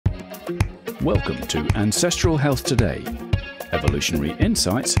Welcome to Ancestral Health Today, evolutionary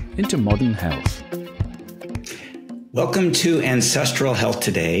insights into modern health. Welcome to Ancestral Health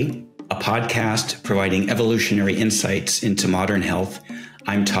Today, a podcast providing evolutionary insights into modern health.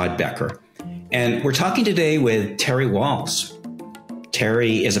 I'm Todd Becker, and we're talking today with Terry Wahls.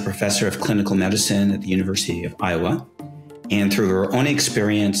 Terry is a professor of clinical medicine at the University of Iowa, and through her own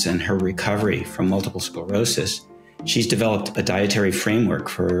experience and her recovery from multiple sclerosis, she's developed a dietary framework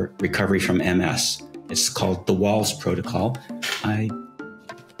for recovery from MS. It's called the Wahls Protocol.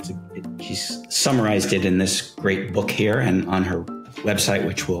 She's summarized it in this great book here and on her website,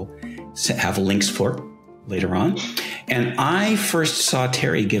 which we'll have links for later on. And I first saw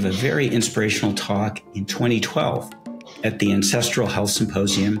Terry give a very inspirational talk in 2012 at the Ancestral Health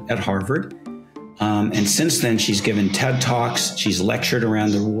Symposium at Harvard. And since then, she's given TED Talks, she's lectured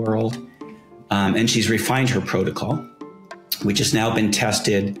around the world, and she's refined her protocol, which has now been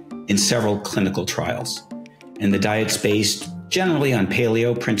tested in several clinical trials. And the diet's based generally on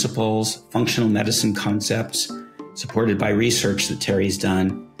Paleo Principles, functional medicine concepts, supported by research that Terry's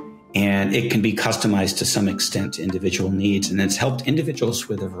done. And it can be customized to some extent to individual needs. And it's helped individuals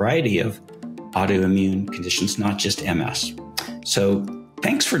with a variety of autoimmune conditions, not just MS. So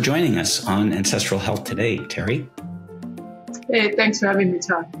thanks for joining us on Ancestral Health Today, Terry. Hey, thanks for having me,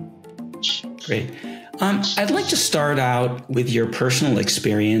 Todd. Great. I'd like to start out with your personal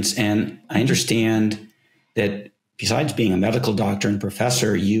experience. And I understand that besides being a medical doctor and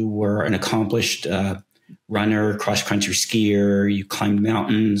professor, you were an accomplished runner, cross-country skier, you climbed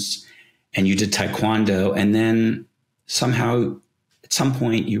mountains, and you did taekwondo. And then somehow, at some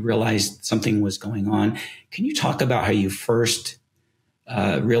point, you realized something was going on. Can you talk about how you first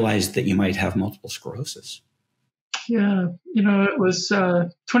realized that you might have multiple sclerosis? Yeah, it was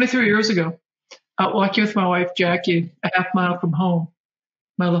 23 years ago. Out walking with my wife, Jackie, a half mile from home.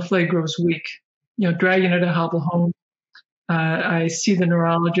 My left leg grows weak, dragging it a hobble home. I see the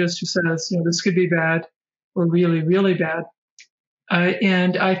neurologist who says, this could be bad or really, really bad.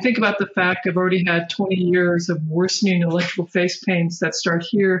 And I think about the fact I've already had 20 years of worsening electrical face pains that start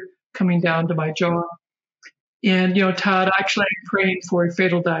here coming down to my jaw. And, Todd, actually I'm praying for a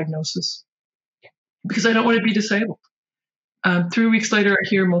fatal diagnosis because I don't want to be disabled. 3 weeks later, I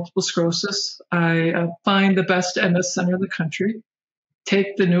hear multiple sclerosis. I find the best MS center in the country,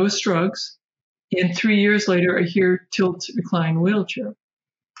 take the newest drugs, and 3 years later, I hear tilt recline wheelchair.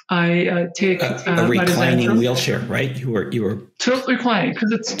 I take a reclining wheelchair, right? You were tilt reclining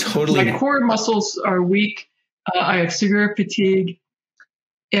because it's totally my core muscles are weak. I have severe fatigue,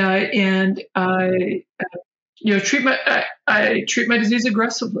 and I treat my disease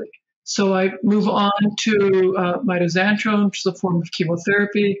aggressively. So I move on to mitoxantrone, which is a form of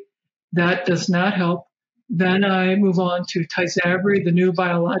chemotherapy. That does not help. Then I move on to Tysabri, the new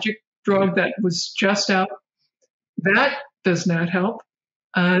biologic drug that was just out. That does not help.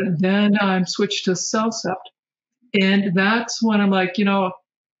 Then I'm switched to Cellcept. And that's when I'm like,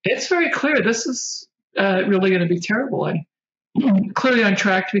 it's very clear this is really going to be terrible. I'm clearly on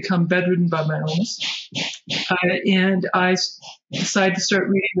track to become bedridden by my illness. And I decided to start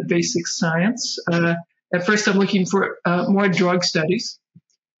reading the basic science. At first, I'm looking for more drug studies.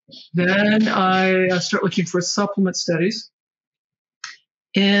 Then I start looking for supplement studies.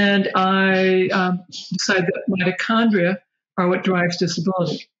 And I decide that mitochondria are what drives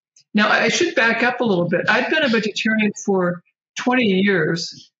disability. Now, I should back up a little bit. I've been a vegetarian for 20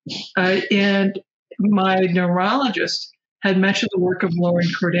 years, and my neurologist had mentioned the work of Lauren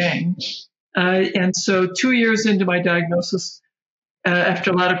Cordain. And so 2 years into my diagnosis,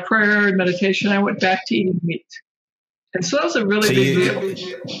 after a lot of prayer and meditation, I went back to eating meat. And so that was a really big deal.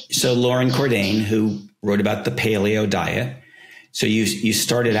 So Lauren Cordain, who wrote about the paleo diet, so you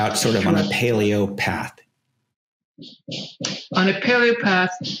started out sort of on a paleo path. On a paleo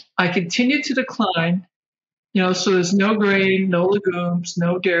path, I continued to decline, so there's no grain, no legumes,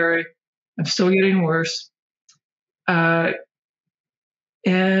 no dairy. I'm still getting worse. I'm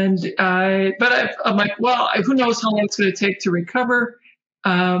like, well, who knows how long it's going to take to recover.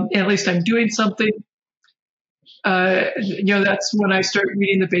 At least I'm doing something. That's when I start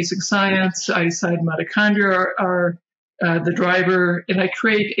reading the basic science. I decide mitochondria are the driver, and I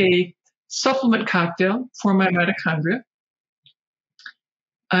create a supplement cocktail for my mitochondria.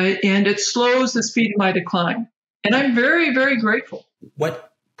 And it slows the speed of my decline. And I'm very, very grateful. What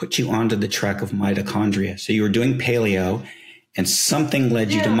put you onto the track of mitochondria? So you were doing paleo and something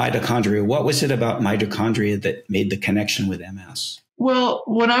led you to mitochondria. What was it about mitochondria that made the connection with MS? Well,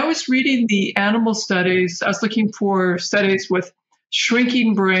 when I was reading the animal studies, I was looking for studies with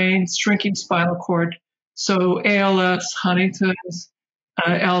shrinking brains, shrinking spinal cord. So ALS, Huntington's,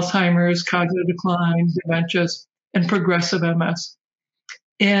 Alzheimer's, cognitive decline, dementias, and progressive MS.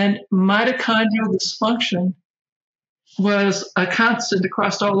 And mitochondrial dysfunction was a constant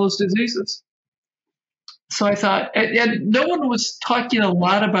across all those diseases. So I thought, and no one was talking a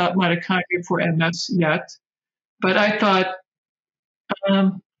lot about mitochondria for MS yet, but I thought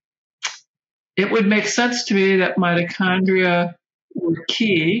it would make sense to me that mitochondria were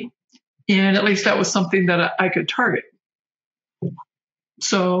key, and at least that was something that I could target.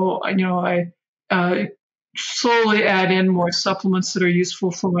 So, I slowly add in more supplements that are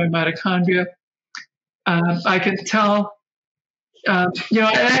useful for my mitochondria. I can tell, and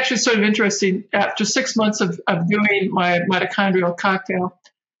actually sort of interesting, after 6 months of doing my mitochondrial cocktail,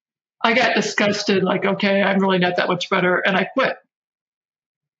 I got disgusted, like, okay, I'm really not that much better, and I quit.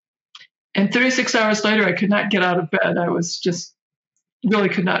 And 36 hours later, I could not get out of bed. I was just really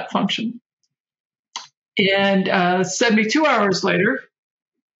could not function. And 72 hours later,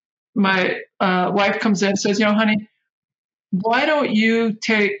 my wife comes in and says, honey, why don't you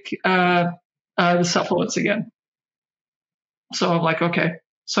take the supplements again? So I'm like, okay.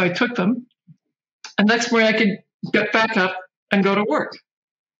 So I took them. And next morning I could get back up and go to work.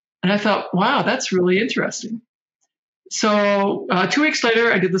 And I thought, wow, that's really interesting. So 2 weeks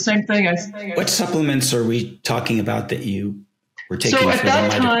later, I did the same thing. What supplements are we talking about that you were taking? So at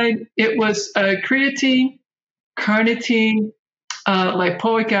that time, it was creatine, carnitine,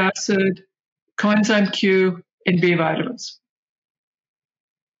 lipoic acid, coenzyme Q, and B vitamins.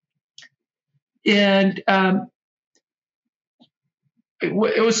 And it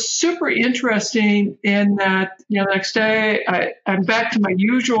was super interesting in that, the next day I'm back to my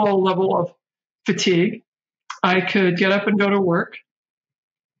usual level of fatigue. I could get up and go to work.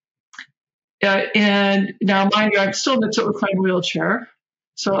 And now, mind you, I'm still in the tilt recline wheelchair.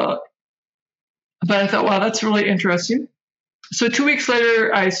 But I thought, wow, that's really interesting. So 2 weeks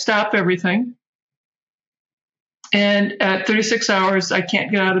later, I stopped everything. And at 36 hours, I can't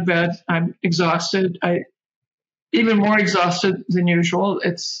get out of bed. I'm exhausted. Even more exhausted than usual.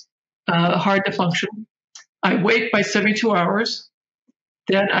 It's hard to function. I wait by 72 hours.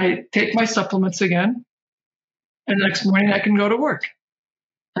 Then I take my supplements again. And the next morning I can go to work.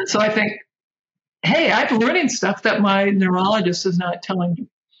 And so I think, hey, I'm learning stuff that my neurologist is not telling me.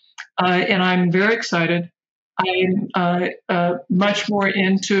 And I'm very excited. I'm much more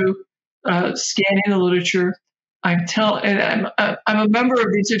into scanning the literature. I'm a member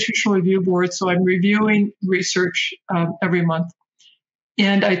of the Institutional Review Board, so I'm reviewing research every month.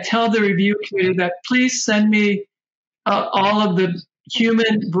 And I tell the review committee that please send me all of the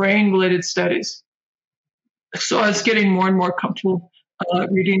human brain-related studies. So I was getting more and more comfortable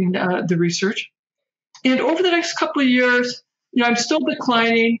reading the research. And over the next couple of years, I'm still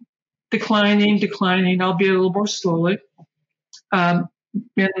declining, albeit a little more slowly. In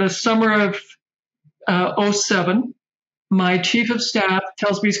the summer of 07, my chief of staff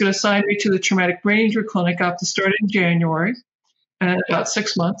tells me he's going to assign me to the traumatic brain injury clinic. I have to start in January, about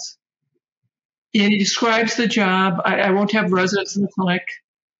 6 months. And he describes the job. I won't have residents in the clinic.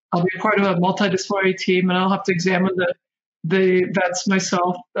 I'll be part of a multidisciplinary team, and I'll have to examine the vets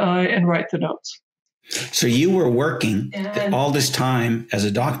myself and write the notes. So you were working all this time as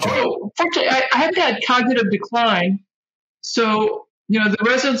a doctor. Oh, fortunately, I had had cognitive decline. So, the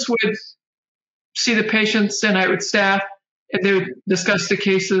residents would see the patients, and I would staff, and they would discuss the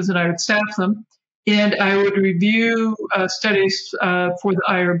cases, and I would staff them. And I would review studies for the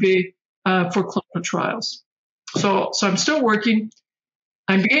IRB for clinical trials. So I'm still working.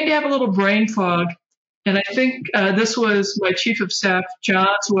 I'm beginning to have a little brain fog, and I think this was my chief of staff,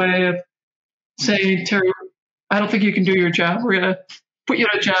 John's way of saying, Terry, I don't think you can do your job. We're going to put you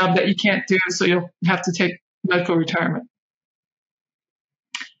in a job that you can't do, so you'll have to take medical retirement.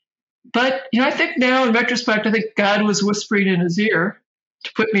 But, I think now in retrospect, I think God was whispering in his ear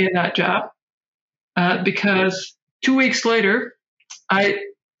to put me in that job because 2 weeks later, I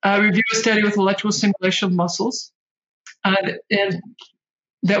reviewed a study with electrical stimulation of muscles, and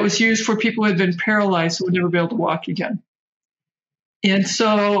that was used for people who had been paralyzed who would never be able to walk again. And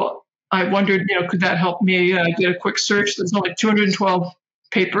so I wondered, could that help me? I did a quick search. There's only 212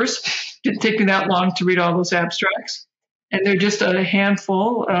 papers. Didn't take me that long to read all those abstracts. And they're just a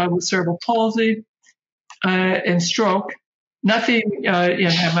handful with cerebral palsy and stroke, nothing in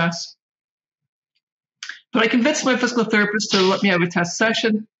MS. But I convinced my physical therapist to let me have a test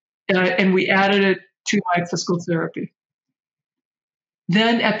session, and we added it to my physical therapy.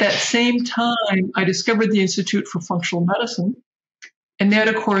 Then at that same time, I discovered the Institute for Functional Medicine, and they had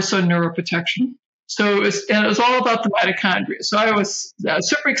a course on neuroprotection. So it was all about the mitochondria. So I was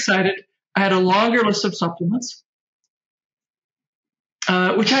super excited. I had a longer list of supplements.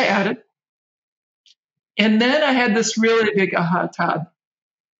 which I added. And then I had this really big aha, Todd.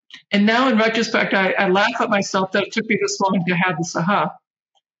 And now in retrospect, I laugh at myself that it took me this long to have this aha.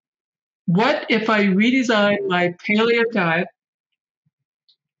 What if I redesign my paleo diet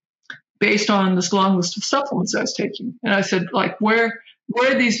based on this long list of supplements I was taking? And I said, like, where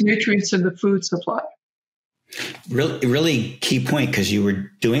are these nutrients in the food supply? Really key point, because you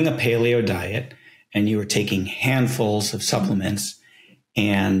were doing a paleo diet and you were taking handfuls of supplements.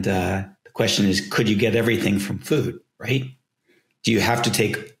 And the question is, could you get everything from food, right? Do you have to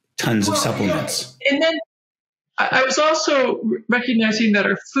take tons of supplements? And then I was also recognizing that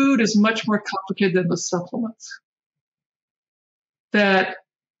our food is much more complicated than the supplements. That,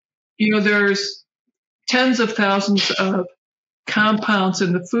 there's tens of thousands of compounds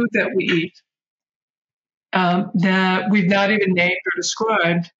in the food that we eat that we've not even named or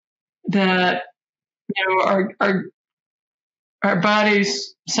described, that our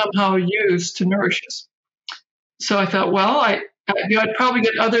bodies somehow use to nourish us. So I thought, well, I'd probably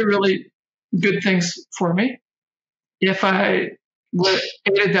get other really good things for me if I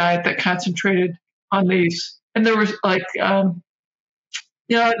ate a diet that concentrated on these. And there was like, there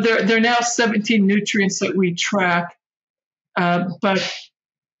are now 17 nutrients that we track, but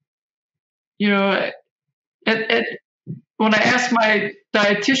when I asked my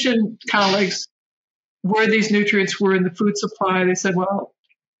dietitian colleagues where these nutrients were in the food supply, they said, well,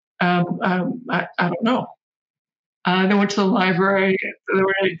 I don't know. They went to the library. There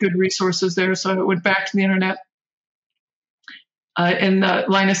were good resources there, so I went back to the internet. And the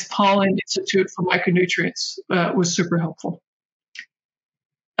Linus Pauling Institute for Micronutrients was super helpful.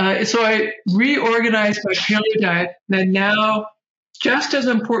 So I reorganized my paleo diet. And now, just as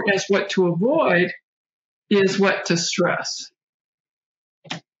important as what to avoid is what to stress.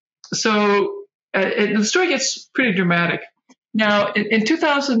 So the story gets pretty dramatic. Now, in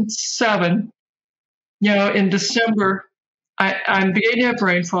 2007, in December, I'm beginning to have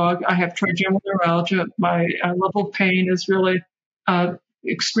brain fog. I have trigeminal neuralgia. My level of pain is really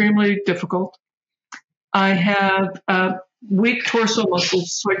extremely difficult. I have weak torso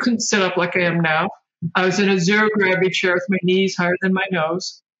muscles, so I couldn't sit up like I am now. I was in a zero gravity chair with my knees higher than my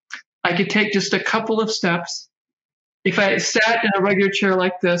nose. I could take just a couple of steps. If I sat in a regular chair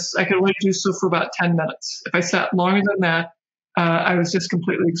like this, I could only do so for about 10 minutes. If I sat longer than that, I was just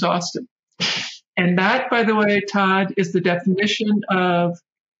completely exhausted. And that, by the way, Todd, is the definition of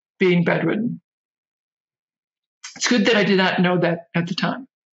being bedridden. It's good that I did not know that at the time.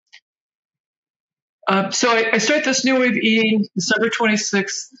 So I start this new way of eating December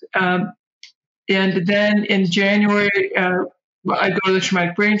 26th. And then in January, I go to the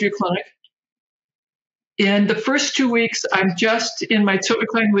traumatic brain injury clinic. In the first 2 weeks, I'm just in my tilt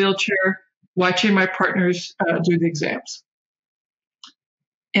recline wheelchair watching my partners do the exams.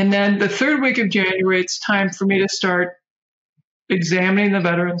 And then the third week of January, it's time for me to start examining the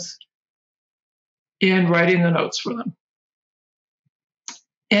veterans and writing the notes for them.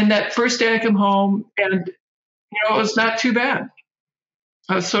 And that first day I come home, and it was not too bad.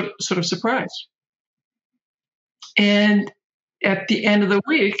 I was sort of surprised. And at the end of the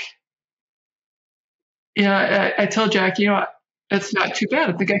week, I tell Jack, it's not too bad.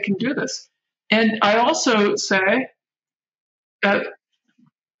 I think I can do this. And I also say,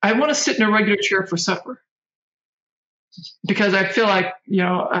 I want to sit in a regular chair for supper because I feel like,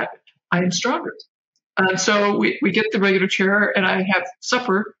 I am stronger. So we get the regular chair, and I have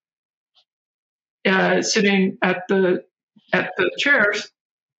supper sitting at the chairs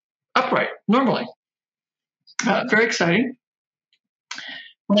upright normally. Very exciting.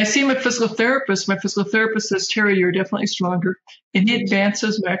 When I see my physical therapist says, Terry, you're definitely stronger. And he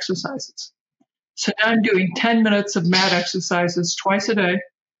advances my exercises. So now I'm doing 10 minutes of mat exercises twice a day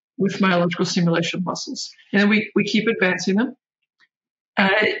with my electrical stimulation muscles. And then we keep advancing them.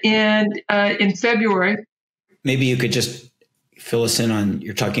 And in February. Maybe you could just fill us in on,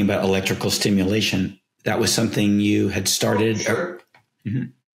 you're talking about electrical stimulation. That was something you had started. Sure. Mm-hmm.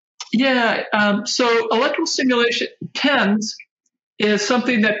 Yeah. So electrical stimulation, TENS, is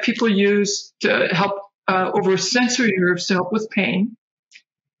something that people use to help over sensory nerves to help with pain.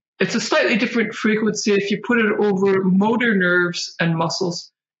 It's a slightly different frequency. If you put it over motor nerves and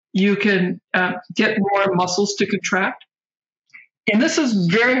muscles, you can get more muscles to contract. And this is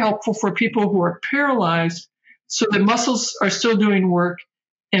very helpful for people who are paralyzed, so the muscles are still doing work,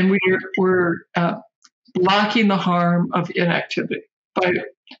 and we're blocking the harm of inactivity.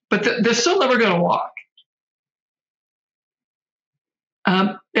 But they're still never going to walk.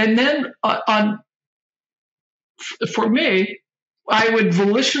 And then for me, I would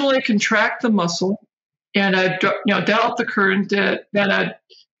volitionally contract the muscle and I'd dial up the current, then I'd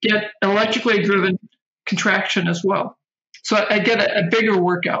get electrically driven contraction as well. So I get a bigger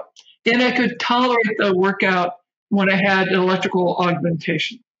workout. Then I could tolerate the workout when I had an electrical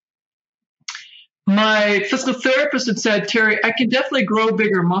augmentation. My physical therapist had said, Terry, I can definitely grow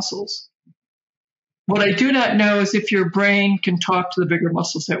bigger muscles. What I do not know is if your brain can talk to the bigger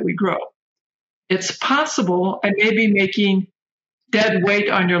muscles that we grow. It's possible I may be making dead weight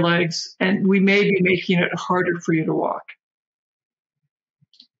on your legs, and we may be making it harder for you to walk.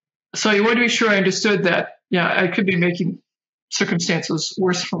 So you want to be sure I understood that, yeah, I could be making circumstances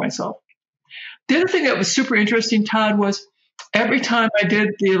worse for myself. The other thing that was super interesting, Todd, was every time I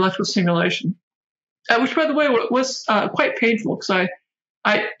did the electrical stimulation, which, by the way, was quite painful because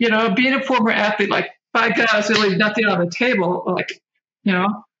I, being a former athlete, like, by God, I was going to leave nothing on the table. Like,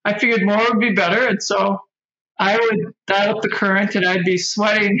 I figured more would be better. And so I would dial up the current and I'd be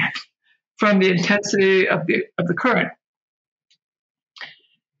sweating from the intensity of the current.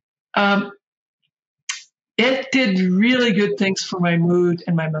 It did really good things for my mood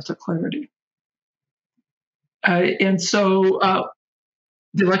and my mental clarity. And so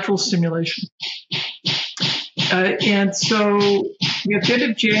the electrical stimulation. And so at the end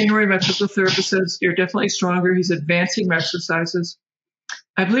of January, my physical therapist says, you're definitely stronger. He's advancing my exercises.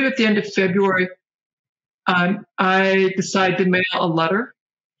 I believe at the end of February, I decided to mail a letter.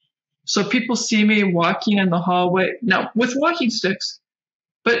 So people see me walking in the hallway, now with walking sticks,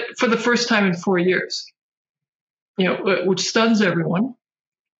 but for the first time in 4 years, which stuns everyone.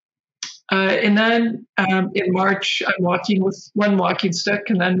 And then in March, I'm walking with one walking stick,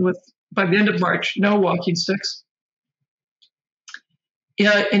 and then by the end of March, no walking sticks.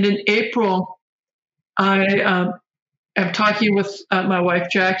 And in April, I am talking with my wife,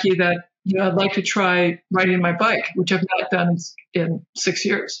 Jackie, that I'd like to try riding my bike, which I've not done in 6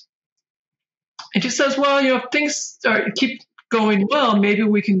 years. And she says, well, if things keep going well, maybe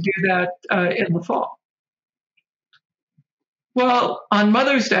we can do that in the fall. Well, on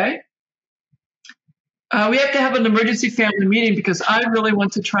Mother's Day, we have to have an emergency family meeting because I really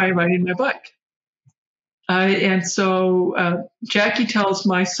want to try riding my bike. And so Jackie tells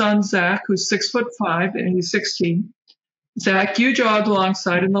my son, Zach, who's 6'5" and he's 16, Zach, you jog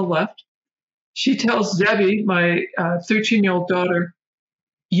alongside on the left. She tells Debbie, my 13-year-old daughter,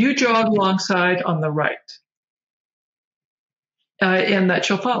 you jog alongside on the right. And that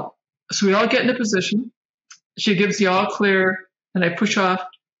she'll follow. So we all get in a position. She gives the all clear, and I push off,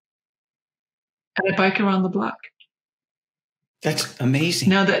 and I bike around the block. That's amazing.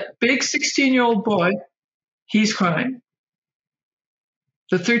 Now that big 16-year-old boy, he's crying.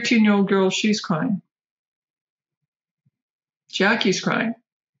 The 13-year-old girl, she's crying. Jackie's crying.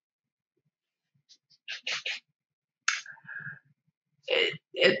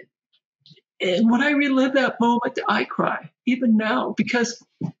 And when I relive that moment, I cry, even now, because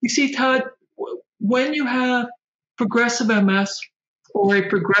you see, Todd, when you have progressive MS or a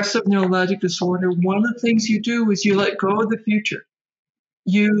progressive neurologic disorder, one of the things you do is you let go of the future.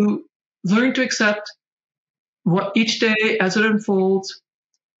 You learn to accept what each day as it unfolds.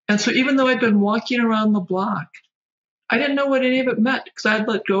 And so even though I'd been walking around the block, I didn't know what any of it meant because I'd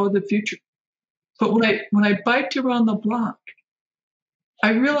let go of the future. But when I biked around the block,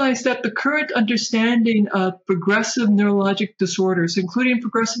 I realized that the current understanding of progressive neurologic disorders, including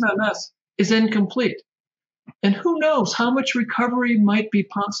progressive MS, is incomplete. And who knows how much recovery might be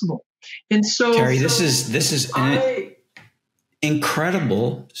possible. And so, Terry, this is an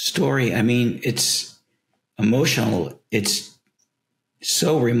incredible story. I mean, it's emotional. It's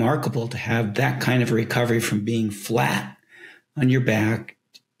so remarkable to have that kind of recovery from being flat on your back,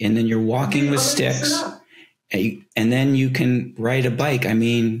 and then you're walking with sticks, and then you can ride a bike. I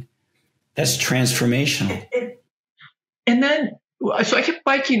mean, that's transformational. And then, so I kept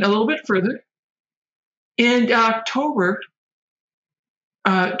biking a little bit further. In October,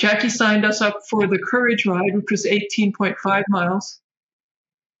 Jackie signed us up for the Courage Ride, which was 18.5 miles.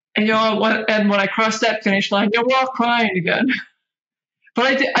 And when I crossed that finish line, we're all crying again.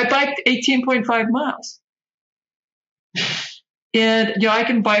 But I biked 18.5 miles. And I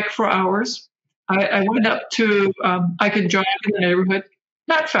can bike for hours. I went up to I can jog in the neighborhood,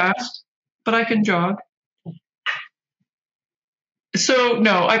 not fast, but I can jog. So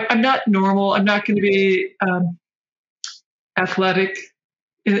no, I'm not normal. I'm not going to be athletic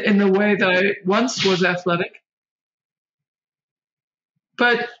in the way that I once was athletic.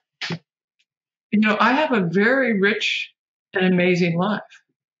 But I have a very rich and amazing life,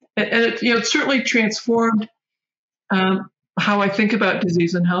 and it certainly transformed how I think about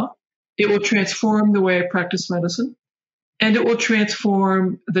disease and health. It will transform the way I practice medicine, and it will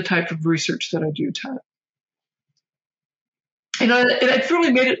transform the type of research that I do, Todd. And I've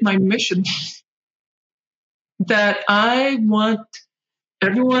really made it my mission that I want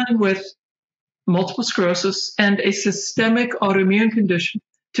everyone with multiple sclerosis and a systemic autoimmune condition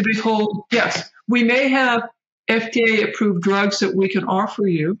to be told, yes, we may have FDA-approved drugs that we can offer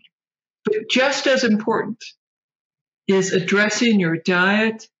you, but just as important is addressing your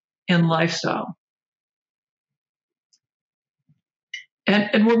diet and lifestyle.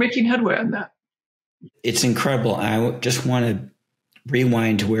 And we're making headway on that. It's incredible. I just want to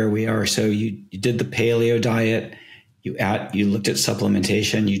rewind to where we are. So you did the paleo diet, you looked at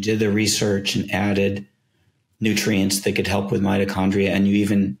supplementation, you did the research and added nutrients that could help with mitochondria, and you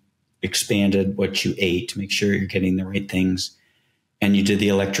even expanded what you ate to make sure you're getting the right things. And you did the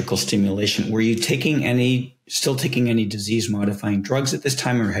electrical stimulation. Were you still taking any disease modifying drugs at this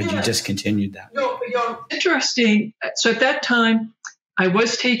time, or had you discontinued that? No, interesting. So at that time, I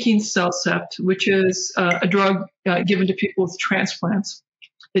was taking Cellcept, which is a drug given to people with transplants.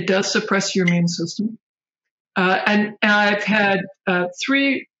 It does suppress your immune system. And I've had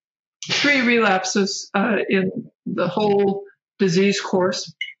three relapses in the whole disease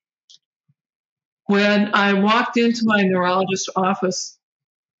course. When I walked into my neurologist's office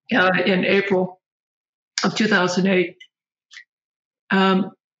in April of 2008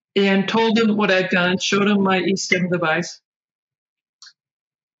 and told him what I'd done, showed him my e-stim device,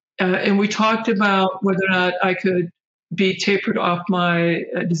 and we talked about whether or not I could be tapered off my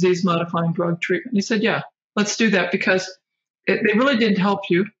disease-modifying drug treatment. He said, yeah, let's do that because they really didn't help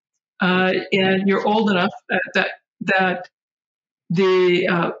you, and you're old enough that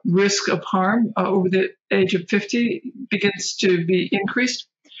the risk of harm over the age of 50 begins to be increased.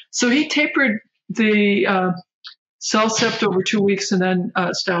 So he tapered the Cellcept over 2 weeks and then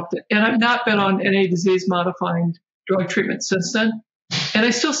stopped it. And I've not been on any disease-modifying drug treatment since then. And I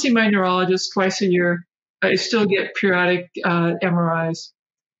still see my neurologist twice a year. I still get periodic MRIs.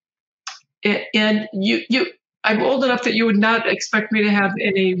 And I'm old enough that you would not expect me to have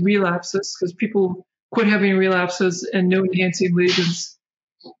any relapses because people quit having relapses and no enhancing lesions,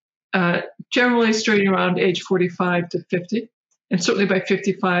 generally starting around age 45 to 50. And certainly by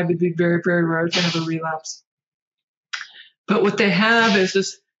 55, it'd be very, very rare to have a relapse. But what they have is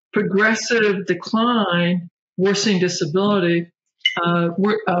this progressive decline, worsening disability,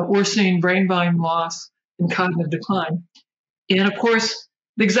 worsening brain volume loss, and cognitive decline. And of course,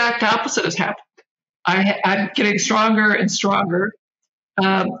 the exact opposite has happened. I'm getting stronger and stronger.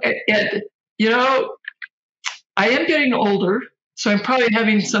 And I am getting older, so I'm probably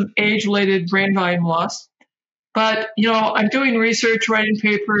having some age-related brain volume loss. But, I'm doing research, writing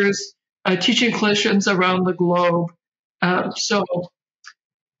papers, teaching clinicians around the globe. So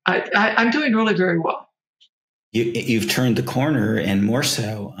I'm doing really very well. You've turned the corner and more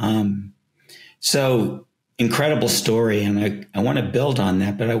so. So incredible story. And I want to build on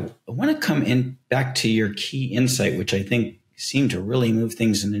that, but I want to come in back to your key insight, which I think seemed to really move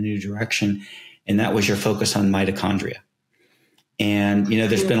things in a new direction. And that was your focus on mitochondria. And,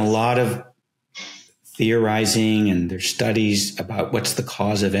 there's been a lot of theorizing and there's studies about what's the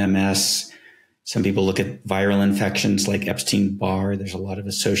cause of MS. Some people look at viral infections like Epstein-Barr. There's a lot of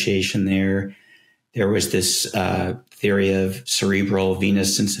association there. There was this theory of cerebral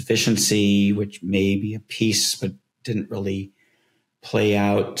venous insufficiency, which may be a piece, but didn't really play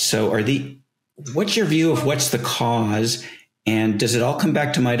out. So what's your view of what's the cause? And does it all come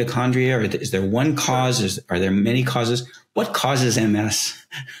back to mitochondria? Or is there one cause? Are there many causes? What causes MS?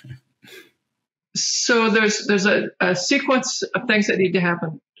 So there's a sequence of things that need to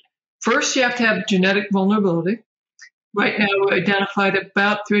happen. First, you have to have genetic vulnerability. Right now, we identified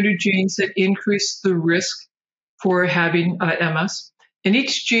about 300 genes that increase the risk for having MS. And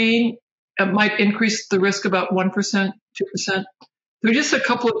each gene might increase the risk about 1%, 2%. There are just a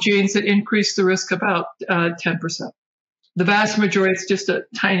couple of genes that increase the risk about 10%. The vast majority is just a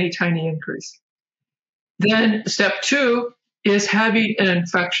tiny, tiny increase. Then step 2 is having an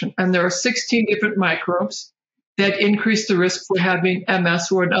infection. And there are 16 different microbes that increase the risk for having MS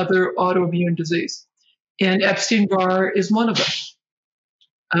or another autoimmune disease. And Epstein-Barr is one of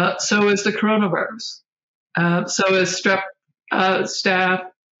them. So is the coronavirus. So is strep, staph,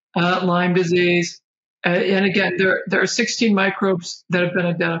 Lyme disease. And again, there are 16 microbes that have been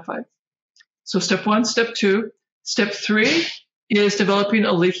identified. So step 1, step 2. Step 3 is developing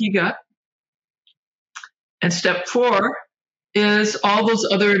a leaky gut. And step 4 is all those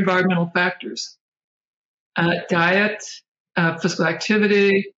other environmental factors. Diet, physical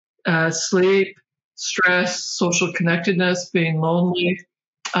activity, sleep, stress, social connectedness, being lonely,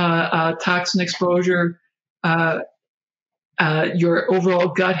 toxin exposure, your overall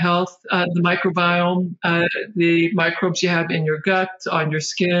gut health, the microbiome, the microbes you have in your gut, on your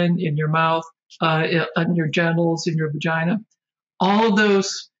skin, in your mouth, on your genitals, in your vagina. All of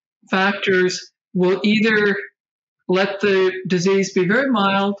those factors will either let the disease be very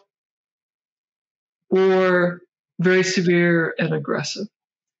mild or very severe and aggressive.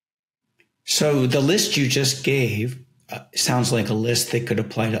 So the list you just gave sounds like a list that could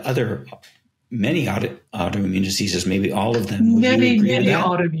apply to many autoimmune diseases, maybe all of them. Would many that?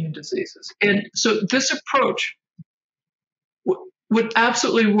 autoimmune diseases. And so this approach would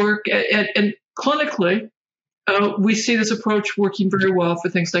absolutely work. And clinically, we see this approach working very well for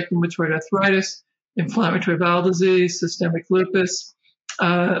things like rheumatoid arthritis, inflammatory bowel disease, systemic lupus,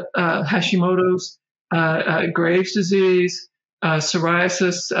 Hashimoto's, Graves' disease,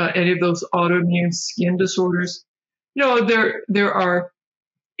 psoriasis, any of those autoimmune skin disorders. There are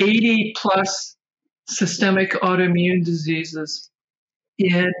 80 plus systemic autoimmune diseases,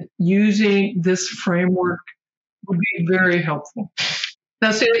 and using this framework would be very helpful.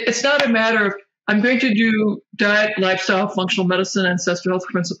 Now, it's not a matter of I'm going to do diet, lifestyle, functional medicine, ancestral health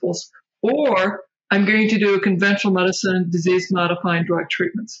principles, or I'm going to do a conventional medicine, disease-modifying drug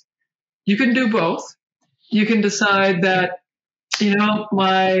treatments. You can do both. You can decide that,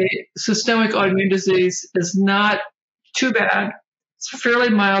 my systemic autoimmune disease is not too bad. It's fairly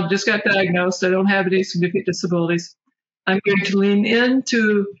mild, just got diagnosed. I don't have any significant disabilities. I'm going to lean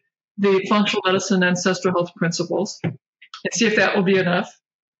into the functional medicine ancestral health principles and see if that will be enough.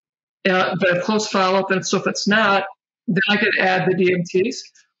 But a close follow-up, and so if it's not, then I could add the DMTs.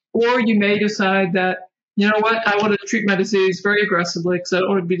 Or you may decide that, I want to treat my disease very aggressively because I don't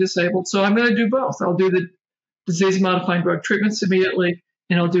want to be disabled. So I'm going to do both. I'll do the disease-modifying drug treatments immediately,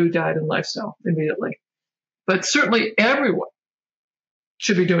 and I'll do diet and lifestyle immediately. But certainly everyone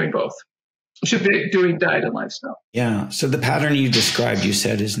should be doing both. Should be doing diet and lifestyle. Yeah. So the pattern you described, you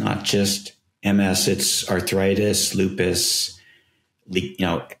said, is not just MS, it's arthritis, lupus,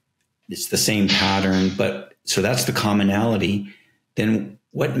 it's the same pattern, but so that's the commonality. Then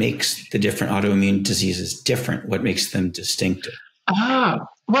what makes the different autoimmune diseases different? What makes them distinctive?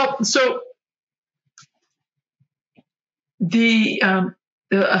 Well, so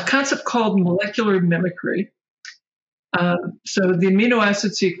a concept called molecular mimicry. So the amino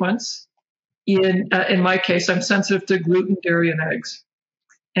acid sequence, in my case, I'm sensitive to gluten, dairy, and eggs.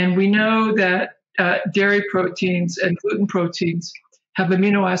 And we know that dairy proteins and gluten proteins have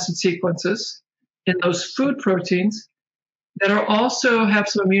amino acid sequences in those food proteins that are also have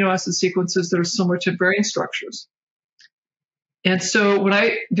some amino acid sequences that are similar to brain structures. And so when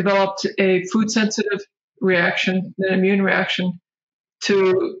I developed a food-sensitive reaction, an immune reaction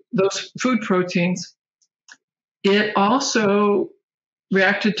to those food proteins, it also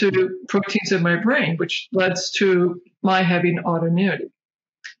reacted to proteins in my brain, which led to my having autoimmunity.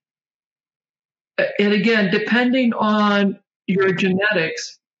 And again, depending on your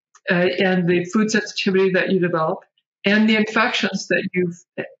genetics and the food sensitivity that you develop and the infections that you've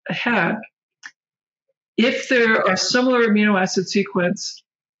had, if there are similar amino acid sequence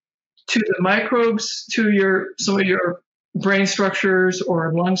to the microbes, to some of your brain structures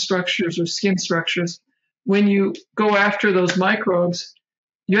or lung structures or skin structures, when you go after those microbes,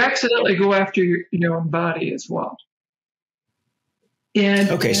 you accidentally go after your own body as well.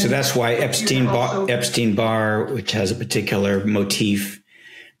 So that's why Epstein-Barr, which has a particular motif,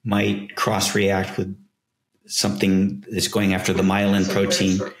 might cross-react with something that's going after the myelin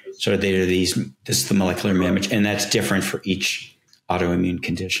protein. So this is the molecular mimicry, and that's different for each autoimmune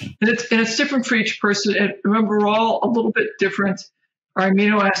condition. And it's different for each person. And remember, we're all a little bit different. Our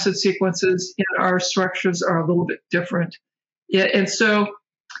amino acid sequences in our structures are a little bit different. Yeah, and so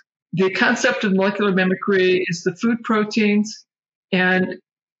the concept of molecular mimicry is the food proteins and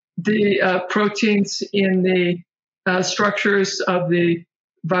the proteins in the structures of the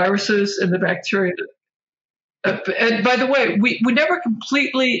viruses and the bacteria. And by the way, we never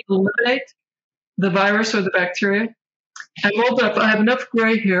completely eliminate the virus or the bacteria. I'm old enough, I have enough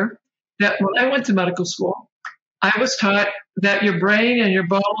gray hair that when I went to medical school, I was taught that your brain and your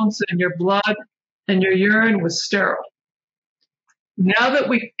bones and your blood and your urine was sterile. Now that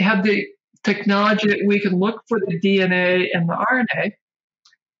we have the technology that we can look for the DNA and the RNA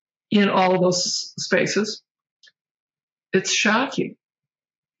in all of those spaces, it's shocking.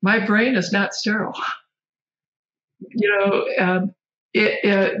 My brain is not sterile.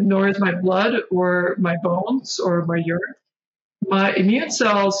 Nor is my blood or my bones or my urine. My immune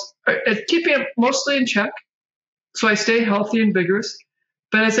cells are keeping it mostly in check, so I stay healthy and vigorous.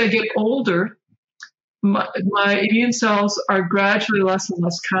 But as I get older, my immune cells are gradually less and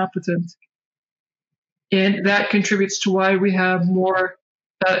less competent And that contributes to why we have more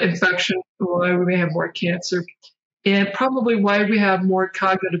infection, why we may have more cancer, and probably why we have more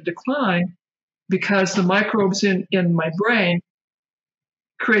cognitive decline, because the microbes in my brain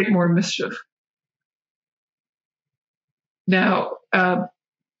create more mischief. Now, and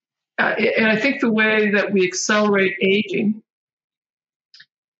I think the way that we accelerate aging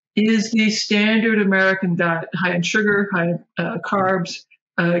is the standard American diet: high in sugar, high in carbs,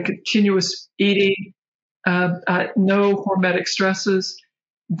 continuous eating, no hormetic stresses.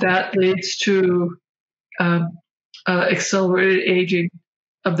 That leads to accelerated aging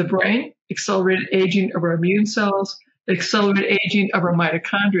of the brain, accelerated aging of our immune cells, accelerated aging of our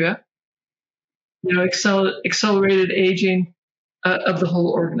mitochondria, accelerated aging of the whole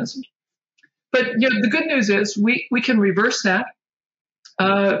organism. But the good news is we can reverse that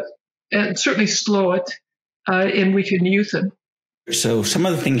and certainly slow it, and we can youth it. So some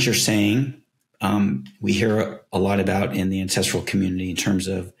of the things you're saying, we hear a lot about in the ancestral community in terms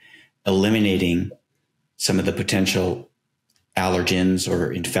of eliminating some of the potential allergens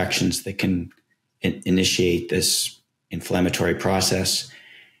or infections that can initiate this inflammatory process.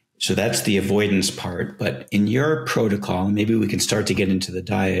 So that's the avoidance part. But in your protocol, maybe we can start to get into the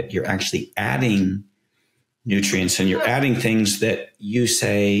diet. You're actually adding nutrients, and you're adding things that you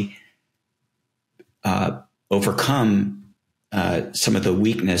say overcome some of the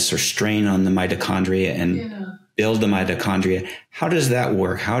weakness or strain on the mitochondria and build the mitochondria. How does that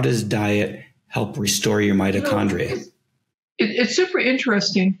work? How does diet help restore your mitochondria? It's super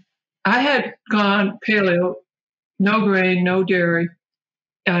interesting. I had gone paleo, no grain, no dairy,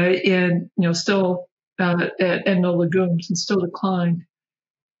 and still and no legumes, and still declined.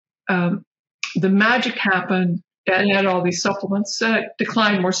 The magic happened, and had all these supplements,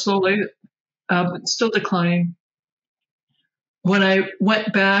 declined more slowly, but still declining. When I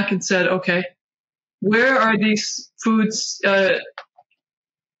went back and said, okay, where are these foods? Where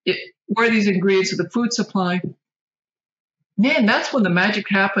are these ingredients of the food supply? Man, that's when the magic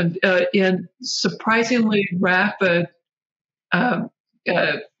happened in surprisingly rapid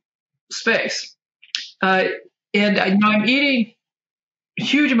space. And I'm eating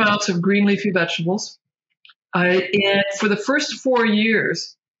huge amounts of green leafy vegetables. And for the first 4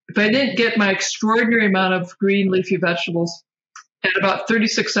 years, if I didn't get my extraordinary amount of green leafy vegetables, at about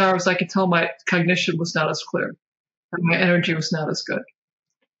 36 hours, I could tell my cognition was not as clear, and my energy was not as good.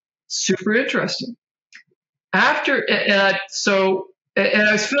 Super interesting. After, and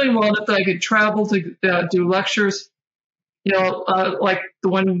I was feeling well enough that I could travel to do lectures, like the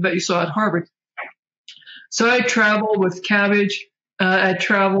one that you saw at Harvard. So I'd travel with cabbage. I'd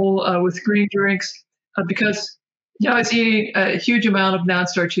travel with green drinks because I was eating a huge amount of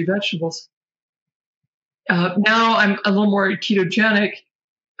non-starchy vegetables. Now I'm a little more ketogenic.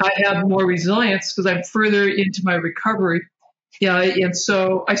 I have more resilience because I'm further into my recovery. And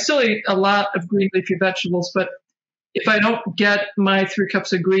so I still eat a lot of green leafy vegetables, but if I don't get my 3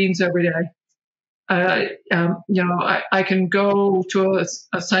 cups of greens every day, I can go to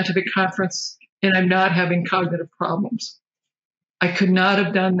a scientific conference and I'm not having cognitive problems. I could not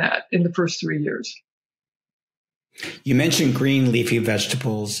have done that in the first 3 years. You mentioned green leafy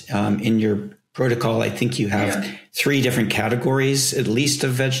vegetables in your protocol. I think you have 3 different categories, at least,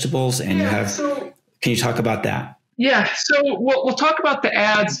 of vegetables, and you have. Can you talk about that? Yeah. So we'll talk about the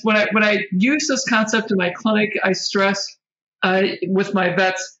ads. When I use this concept in my clinic, I stress with my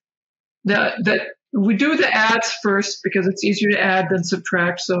vets that we do the ads first because it's easier to add than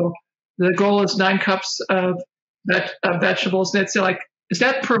subtract. So the goal is 9 cups of vegetables. And they'd say, like, is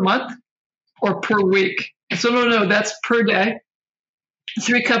that per month or per week? So no, that's per day.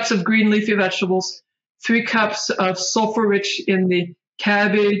 3 cups of green leafy vegetables, 3 cups of sulfur rich in the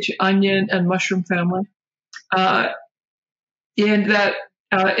cabbage, onion, and mushroom family. And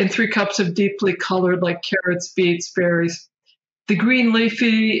 3 cups of deeply colored, like carrots, beets, berries. The green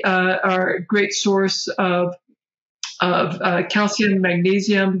leafy are a great source of calcium,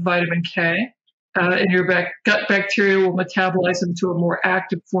 magnesium, vitamin K. And your gut bacteria will metabolize them to a more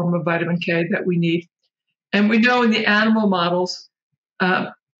active form of vitamin K that we need. And we know in the animal models,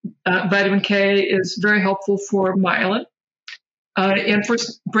 vitamin K is very helpful for myelin and for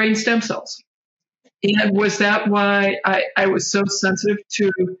brain stem cells. And was that why I was so sensitive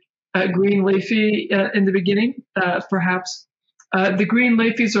to green leafy in the beginning? Perhaps. The green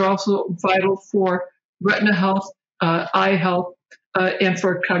leafies are also vital for retina health, eye health, and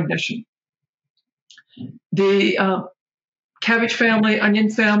for cognition. The cabbage family, onion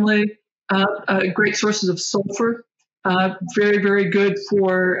family, great sources of sulfur, very, very good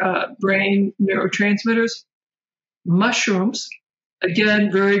for brain neurotransmitters. Mushrooms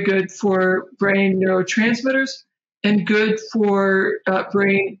Again, very good for brain neurotransmitters and good for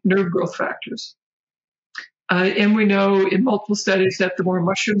brain nerve growth factors. And we know in multiple studies that the more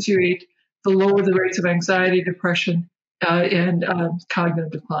mushrooms you eat, the lower the rates of anxiety, depression, and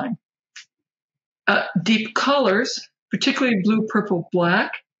cognitive decline. Deep colors, particularly blue, purple,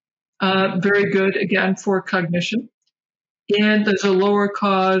 black, very good, again, for cognition. And there's a lower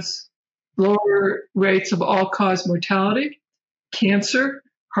rates of all-cause mortality, cancer,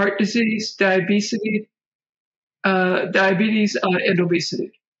 heart disease, diabetes, and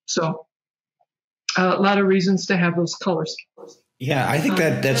obesity. So a lot of reasons to have those colors. Yeah, I think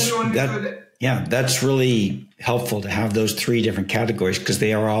that's really helpful to have those three different categories because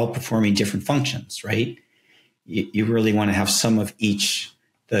they are all performing different functions, right? You really want to have some of each,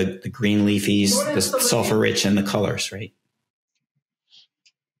 the green leafies, the sulfur rich, and the colors, right?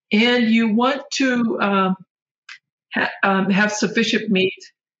 And you want to have sufficient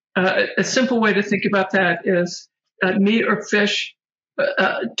meat. A simple way to think about that is meat or fish,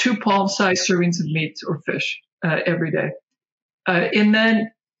 2 palm-sized servings of meat or fish every day. And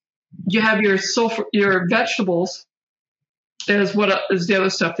then you have your vegetables is the other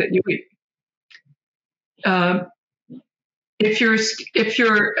stuff that you eat. If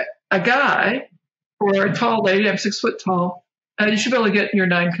you're a guy or a tall lady, I'm 6 foot tall, you should be able to get your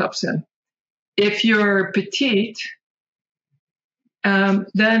 9 cups in. If you're petite,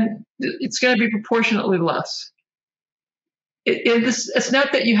 then it's going to be proportionately less. It's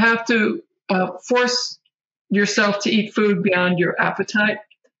not that you have to force yourself to eat food beyond your appetite.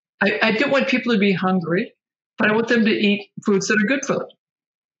 I don't want people to be hungry, but I want them to eat foods that are good for them.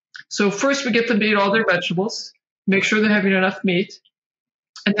 So first we get them to eat all their vegetables, make sure they're having enough meat,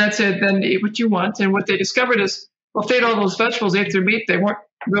 and that's it. Then eat what you want. And what they discovered is, well, if they ate all those vegetables, ate their meat, they weren't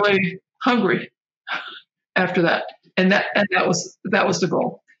really hungry after that. And that was the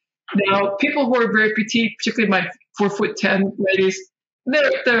goal. Now, people who are very petite, particularly my 4'10" ladies,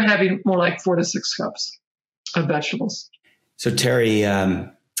 they're having more like 4 to 6 cups of vegetables. So Terry,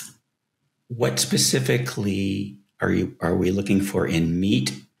 what specifically are we looking for in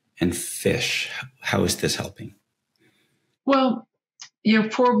meat and fish? How is this helping? Well,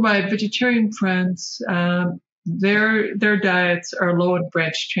 for my vegetarian friends, their diets are low in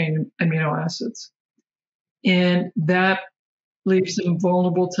branched chain amino acids, and that leaves them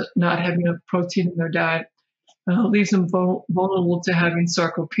vulnerable to not having enough protein in their diet. Leaves them vulnerable to having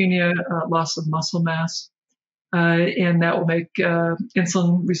sarcopenia, loss of muscle mass, and that will make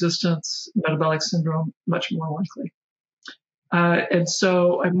insulin resistance, metabolic syndrome much more likely. And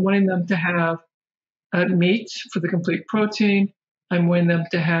so I'm wanting them to have meat for the complete protein. I'm wanting them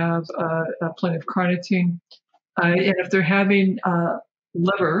to have plenty of carnitine. And if they're having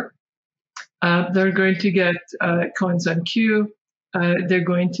liver, they're going to get coenzyme Q. They're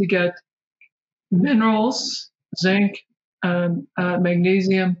going to get minerals, zinc,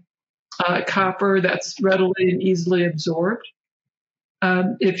 magnesium, copper that's readily and easily absorbed.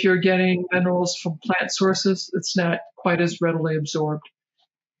 If you're getting minerals from plant sources, it's not quite as readily absorbed.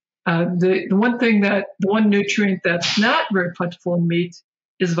 The one nutrient that's not very plentiful in meat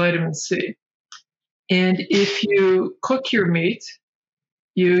is vitamin C. And if you cook your meat,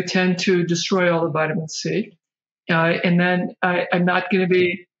 you tend to destroy all the vitamin C. And then I'm not going to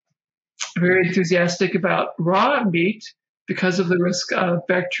be very enthusiastic about raw meat because of the risk of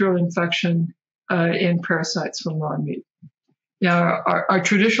bacterial infection and parasites from raw meat. Now, our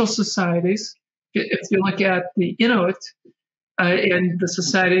traditional societies, if you look at the Inuit and the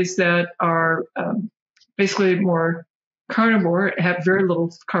societies that are basically more carnivore, have very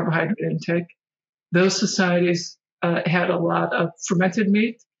little carbohydrate intake, those societies had a lot of fermented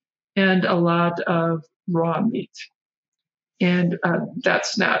meat and a lot of raw meat. And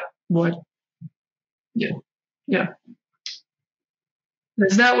that's not what,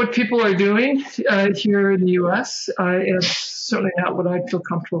 That's not what people are doing here in the U.S. It's certainly not what I'd feel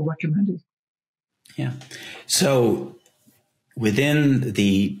comfortable recommending. Yeah. So within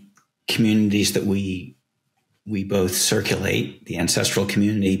the communities that we both circulate, the ancestral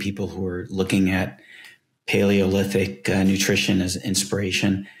community, people who are looking at Paleolithic nutrition as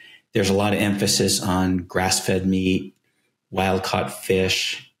inspiration, there's a lot of emphasis on grass-fed meat, wild-caught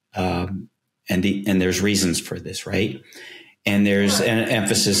fish, and there's reasons for this, right? And there's an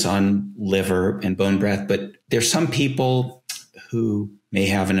emphasis on liver and bone broth, but there's some people who may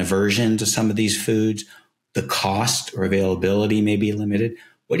have an aversion to some of these foods. The cost or availability may be limited.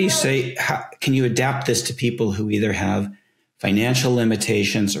 What do you say? How can you adapt this to people who either have financial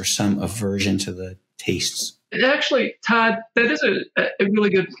limitations or some aversion to the tastes? Actually, Todd, that is a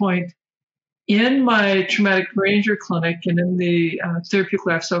really good point. in my traumatic brain injury clinic and in the therapeutic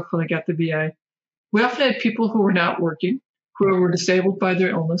lifestyle clinic at the VA, we often had people who were not working, who were disabled by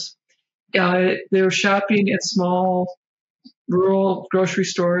their illness. They were shopping in small rural grocery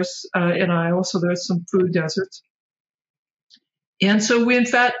stores in Iowa, so there's some food deserts. And so we, in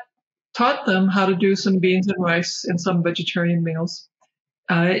fact, taught them how to do some beans and rice and some vegetarian meals.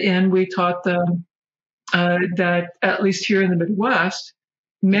 And we taught them that, at least here in the Midwest,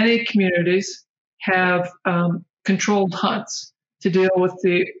 many communities have controlled hunts to deal with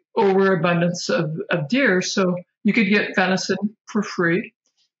the overabundance of deer. So you could get venison for free.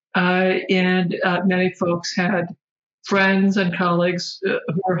 And many folks had friends and colleagues who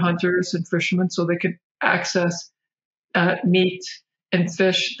were hunters and fishermen, so they could access meat and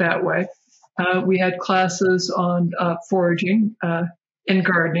fish that way. We had classes on foraging and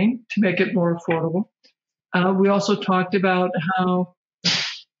gardening to make it more affordable. We also talked about how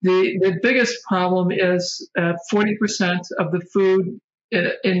the biggest problem is 40% of the food in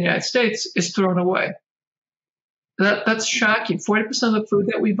the United States is thrown away. That's shocking. 40% of the food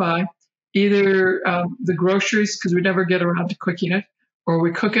that we buy, either the groceries, because we never get around to cooking it, or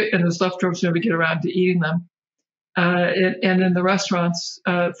we cook it and there's leftovers, we never get around to eating them. And in the restaurants,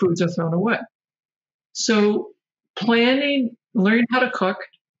 foods are thrown away. So planning, learning how to cook,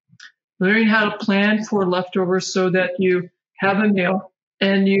 learning how to plan for leftovers so that you have a meal,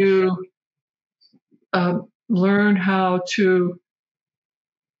 and you learn how to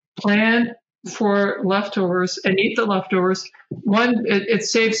plan for leftovers and eat the leftovers. One, it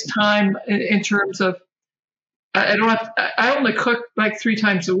saves time in terms of I only cook like 3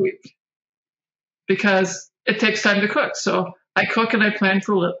 times a week because it takes time to cook. So I cook and I plan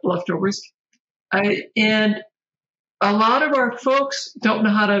for leftovers. And a lot of our folks don't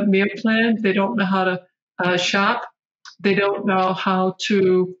know how to meal plan. They don't know how to shop. They don't know how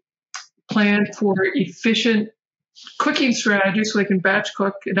to plan for efficient cooking strategies so they can batch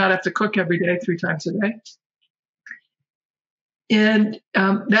cook and not have to cook every day 3 times a day. And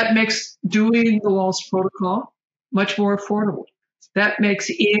that makes doing the Wahls Protocol much more affordable. That makes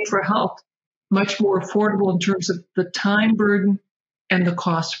eating for health much more affordable in terms of the time burden and the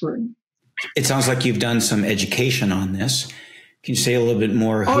cost burden. It sounds like you've done some education on this. Can you say a little bit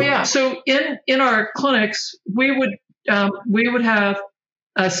more? Oh, yeah. So in our clinics, we would have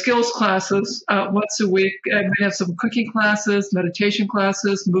skills classes once a week. And we have some cooking classes, meditation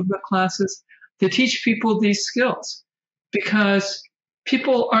classes, movement classes to teach people these skills, because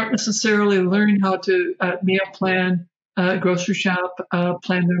people aren't necessarily learning how to meal plan, grocery shop,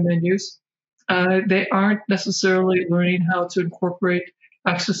 plan their menus. They aren't necessarily learning how to incorporate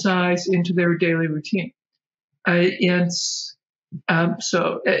exercise into their daily routine. And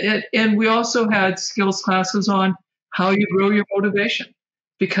we also had skills classes on how you grow your motivation,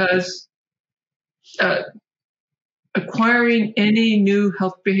 because acquiring any new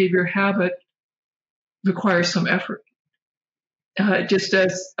health behavior habit requires some effort. Just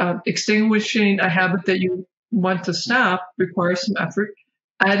as extinguishing a habit that you want to stop requires some effort,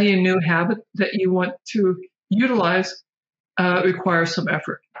 adding a new habit that you want to utilize requires some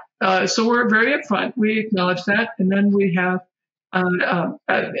effort. So we're very upfront. We acknowledge that. And then we have, and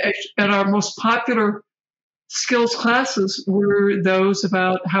our most popular skills classes were those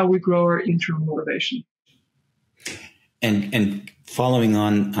about how we grow our internal motivation. And following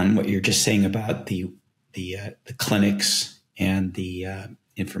on what you're just saying about the clinics and the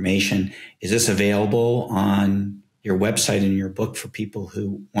information, is this available on your website and your book for people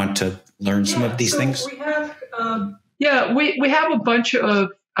who want to learn some of these things? We have, we have a bunch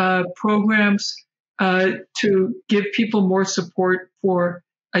of programs to give people more support for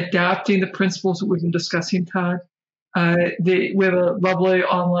adapting the principles that we've been discussing, Todd. We have a lovely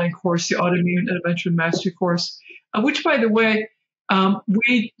online course, the Autoimmune Intervention Mastery course, which, by the way,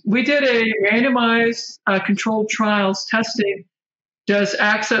 we did a randomized controlled trials testing. Does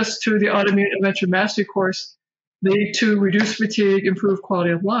access to the Autoimmune Intervention Mastery course lead to reduced fatigue, improve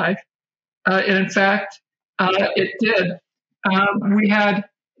quality of life? And in fact, it did.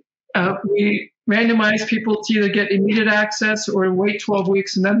 We randomized people to either get immediate access or wait 12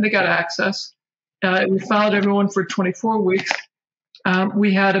 weeks, and then they got access. We followed everyone for 24 weeks.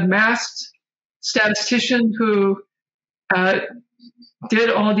 We had a masked statistician who did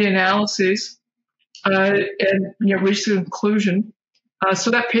all the analyses and reached the conclusion.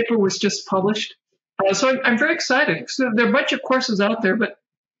 So that paper was just published. So I'm very excited. So there are a bunch of courses out there, but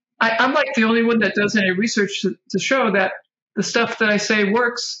I'm like the only one that does any research to show that the stuff that I say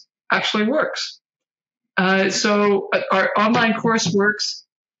works actually works. So our online course works.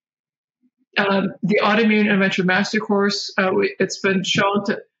 The Autoimmune Intervention Master course, it's been shown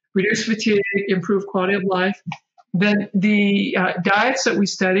to reduce fatigue, improve quality of life. Then the diets that we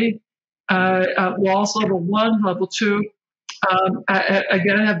studied, Wahls level 1, level 2,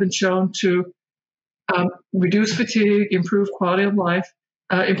 again have been shown to reduce fatigue, improve quality of life,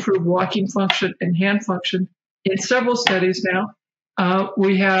 improve walking function and hand function. In several studies now,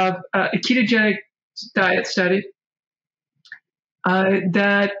 we have a ketogenic diet study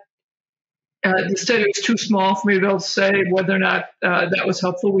that the study was too small for me to be able to say whether or not that was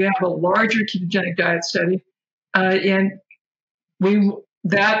helpful. We have a larger ketogenic diet study, and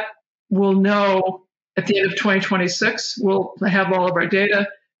that will know at the end of 2026. We'll have all of our data.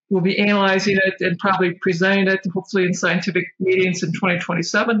 We'll be analyzing it and probably presenting it, hopefully in scientific meetings in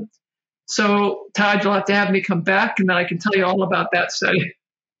 2027. So, Todd, you'll have to have me come back, and then I can tell you all about that study.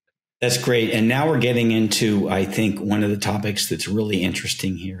 That's great. And now we're getting into, I think, one of the topics that's really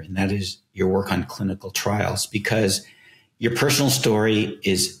interesting here, and that is your work on clinical trials, because your personal story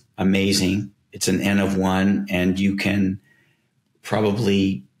is amazing. It's an N of 1, and you can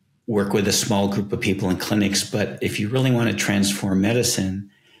probably work with a small group of people in clinics. But if you really want to transform medicine,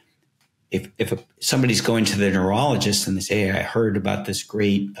 if somebody's going to the neurologist and they say, hey, I heard about this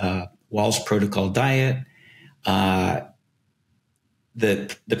great Wahls Protocol diet,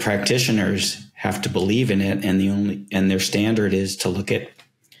 the practitioners have to believe in it, and their standard is to look at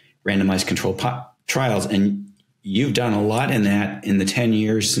randomized controlled trials. And you've done a lot in that in the 10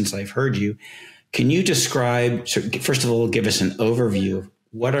 years since I've heard you. Can you describe, so first of all, give us an overview of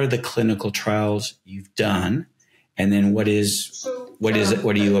what are the clinical trials you've done, and then what are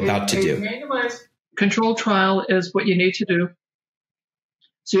you about to do? Randomized controlled trial is what you need to do.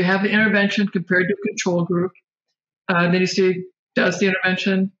 So you have the intervention compared to a control group. Then you see, does the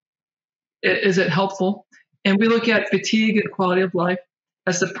intervention, is it helpful? And we look at fatigue and quality of life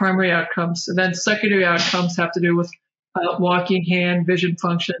as the primary outcomes. And then secondary outcomes have to do with walking, hand, vision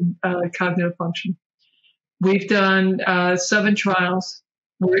function, cognitive function. We've done 7 trials.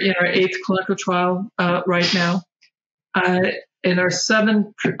 We're in our 8th clinical trial right now. In our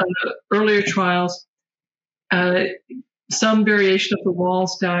 7 earlier trials, some variation of the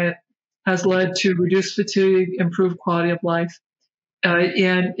Wahls diet has led to reduced fatigue, improved quality of life,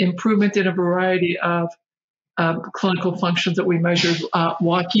 and improvement in a variety of clinical functions that we measured,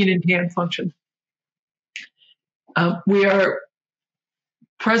 walking and hand function. We are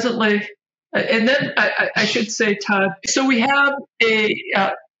presently, and then I should say, Todd, so we have a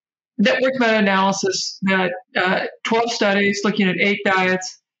network meta-analysis that 12 studies looking at 8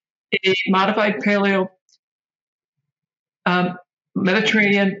 diets, a modified paleo,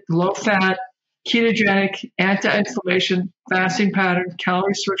 Mediterranean, low-fat, ketogenic, anti-inflammation, fasting pattern, calorie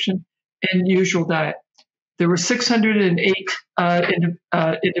restriction, and usual diet. There were 608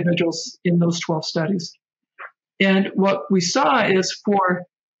 individuals in those 12 studies. And what we saw is for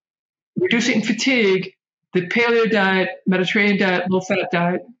reducing fatigue, the paleo diet, Mediterranean diet, low-fat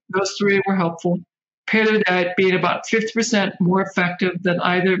diet, those 3 were helpful. Paleo diet being about 50% more effective than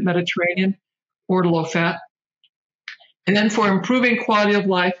either Mediterranean or low-fat. And then for improving quality of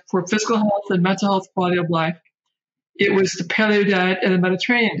life, for physical health and mental health quality of life, it was the paleo diet and the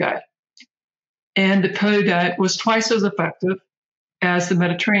Mediterranean diet. And the paleo diet was twice as effective as the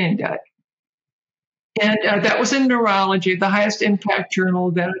Mediterranean diet. And that was in Neurology, the highest impact journal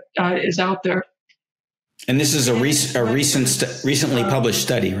that is out there. And this is a recently published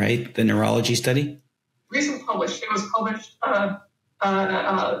study, right? The Neurology study? Recently published. It was published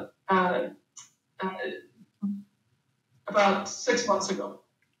about 6 months ago.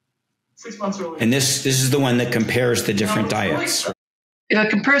 6 months earlier. And this is the one that compares the different diets. It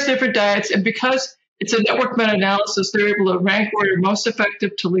compares different diets, and because it's a network meta-analysis, they're able to rank order most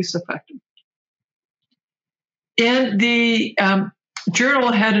effective to least effective. And the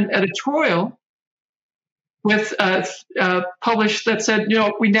journal had an editorial with published that said,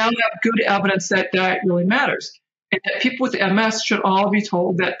 we now have good evidence that diet really matters, and that people with MS should all be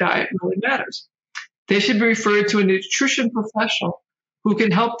told that diet really matters. They should be referred to a nutrition professional who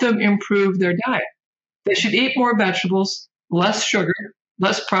can help them improve their diet. They should eat more vegetables, less sugar,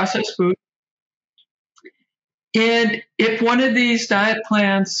 less processed food. And if one of these diet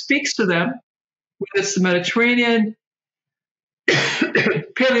plans speaks to them, whether it's the Mediterranean,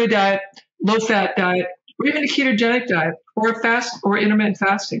 paleo diet, low-fat diet, or even a ketogenic diet, or fast or intermittent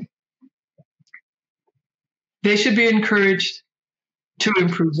fasting, they should be encouraged to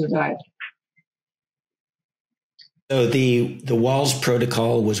improve their diet. So the Wahls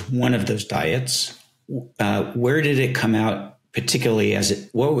Protocol was one of those diets. Where did it come out particularly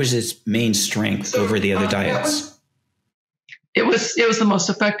what was its main strength over the other diets? It was the most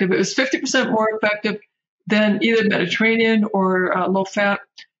effective. It was 50% more effective than either Mediterranean or low fat.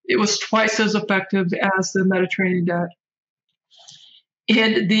 it was twice as effective as the Mediterranean diet.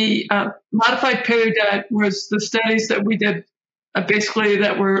 And the modified paleo diet was the studies that we did basically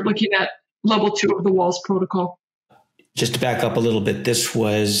that were looking at level 2 of the Wahls Protocol. Just to back up a little bit, this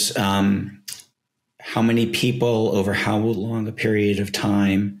was how many people over how long a period of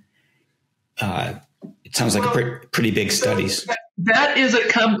time? It sounds like pretty big studies. That is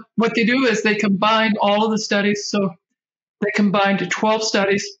what they do is they combine all of the studies. So they combined 12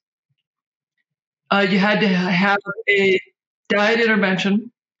 studies. You had to have a diet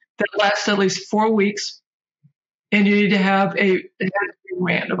intervention that lasts at least 4 weeks, and you need to have it had to be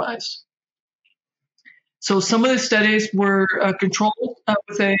randomized. So some of the studies were controlled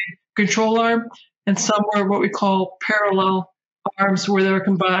with a control arm, and some were what we call parallel arms, where they're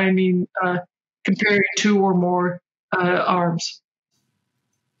comparing 2 or more arms.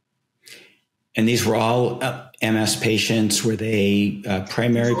 And these were all MS patients. Were they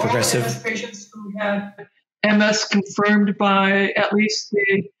primary progressive? MS patients who had MS confirmed by at least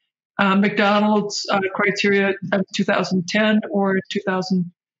the McDonald's criteria of 2010 or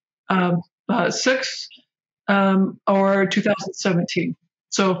 2006 or 2017.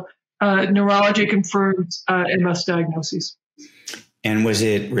 So neurology confirmed MS diagnoses. And was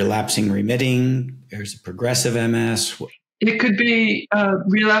it relapsing remitting? Or is it progressive MS? It could be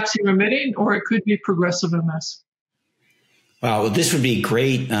relapsing remitting, or it could be progressive MS. Wow, well, this would be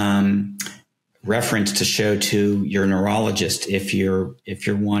great reference to show to your neurologist if you're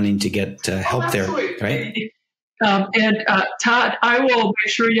wanting to get help there, right? And Todd, I will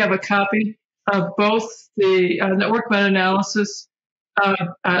make sure you have a copy of both the network meta-analysis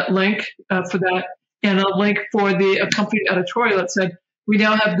link for that and a link for the accompanying editorial that said, we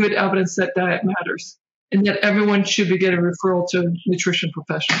now have good evidence that diet matters and that everyone should be getting a referral to a nutrition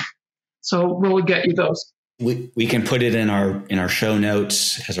professional. So we'll get you those. We can put it in our show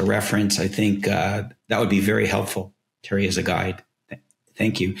notes as a reference. I think that would be very helpful, Terry, as a guide.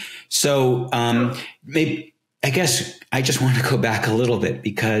 Thank you. So maybe I guess I just want to go back a little bit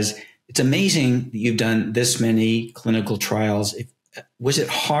because it's amazing that you've done this many clinical trials. Was it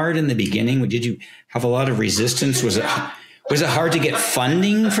hard in the beginning? Did you have a lot of resistance? Was it hard to get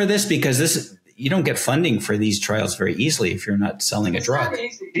funding for this? Because you don't get funding for these trials very easily if you're not selling a drug.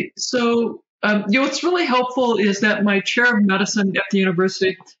 So what's really helpful is that my chair of medicine at the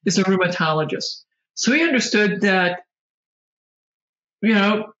university is a rheumatologist. So he understood that,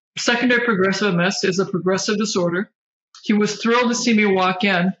 secondary progressive MS is a progressive disorder. He was thrilled to see me walk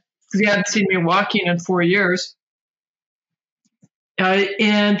in because he hadn't seen me walking in 4 years.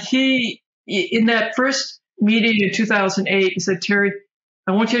 And he, in that first meeting in 2008, he said, Terry,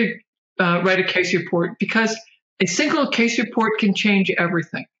 I want you to write a case report because a single case report can change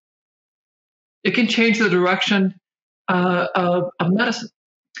everything. It can change the direction of medicine.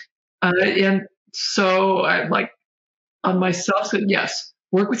 And so I on myself said, yes,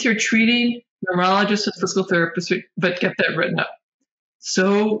 work with your treating neurologist and physical therapist, but get that written up.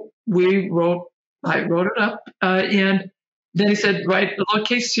 So I wrote it up. And then he said, write a little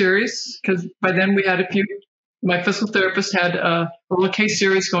case series, because by then we had my physical therapist had a little case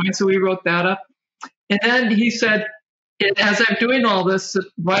series going, so we wrote that up. And then he said, as I'm doing all this,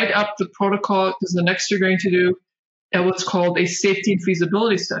 write up the protocol, because the next you're going to do what's called a safety and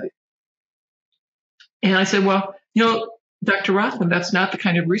feasibility study. And I said, well, Dr. Rothman, that's not the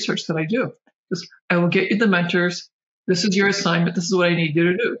kind of research that I do. I will get you the mentors. This is your assignment. This is what I need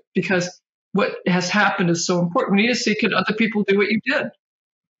you to do. Because what has happened is so important. We need to see, can other people do what you did?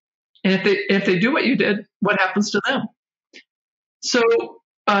 And if they do what you did, what happens to them? So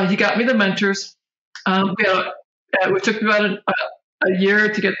he got me the mentors. It took about a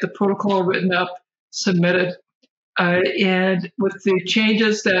year to get the protocol written up, submitted. And with the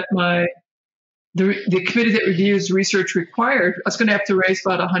changes that the committee that reviews research required, I was going to have to raise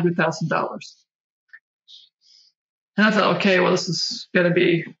about $100,000. And I thought, okay, well, this is going to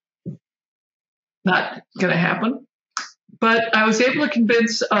be not going to happen. But I was able to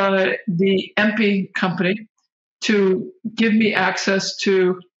convince the MP company to give me access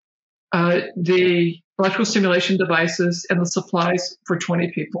to the electrical stimulation devices and the supplies for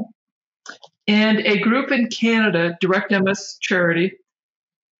 20 people. And a group in Canada, Direct MS Charity,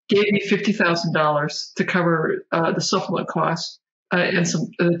 gave me $50,000 to cover the supplement costs and some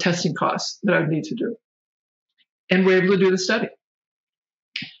testing costs that I would need to do. And we're able to do the study.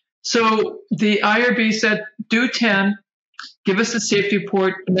 So the IRB said, do 10, give us the safety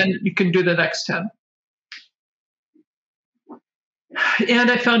report, and then you can do the next 10.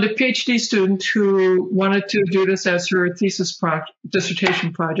 And I found a PhD student who wanted to do this as her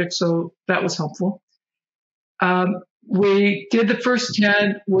dissertation project, so that was helpful. we did the first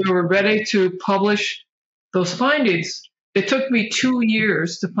 10. We were ready to publish those findings. It took me 2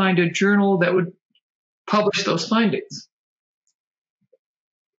 years to find a journal that would publish those findings.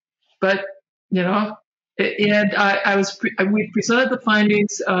 But, you know, and we presented the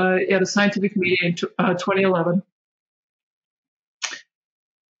findings at a scientific meeting in 2011.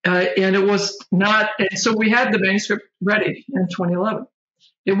 And it was not, and so we had the manuscript ready in 2011.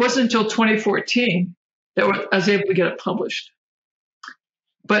 It wasn't until 2014 that I was able to get it published.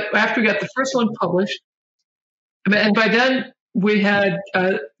 But after we got the first one published, and by then we had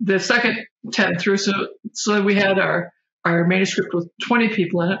the second 10 through, so we had our manuscript with 20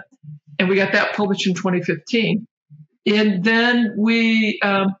 people in it, and we got that published in 2015. And then we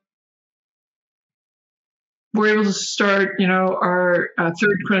were able to start, our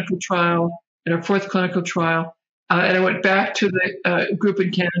third clinical trial and our fourth clinical trial. And I went back to the group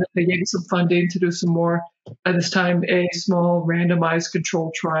in Canada. They gave me some funding to do some more. At this time, a small randomized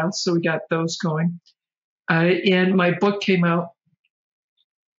controlled trial. So we got those going. And my book came out.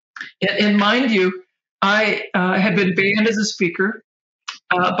 And mind you, I had been banned as a speaker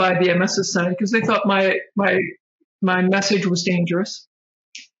by the MS Society because they thought my message was dangerous.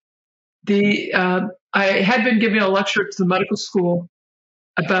 I had been giving a lecture to the medical school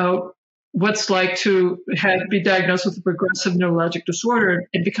about what's like to be diagnosed with a progressive neurologic disorder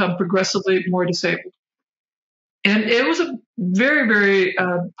and become progressively more disabled. And it was a very, very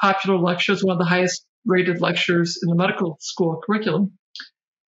popular lecture. It was one of the highest rated lectures in the medical school curriculum.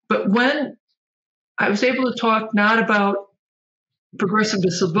 But when I was able to talk not about progressive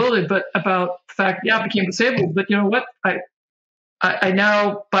disability, but about the fact, I became disabled, but you know what? I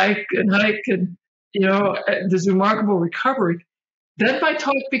now bike and hike and, there's remarkable recovery. Then my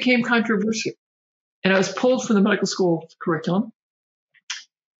talk became controversial. And I was pulled from the medical school curriculum.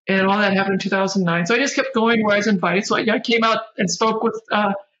 And all that happened in 2009. So I just kept going where I was invited. So I came out and spoke with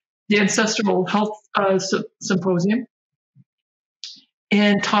the Ancestral Health Symposium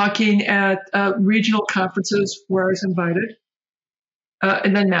and talking at regional conferences where I was invited,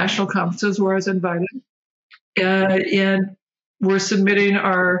 and then national conferences where I was invited. And we're submitting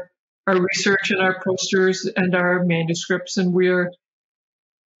our research and our posters and our manuscripts, and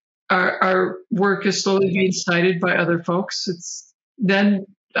our work is slowly being cited by other folks. Then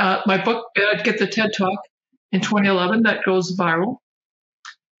my book, get the TED Talk in 2011, that goes viral,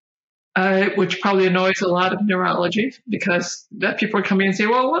 which probably annoys a lot of neurology because people are coming and say,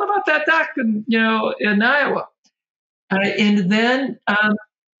 well, what about that doc in Iowa? And then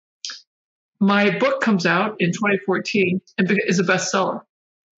my book comes out in 2014 and is a bestseller,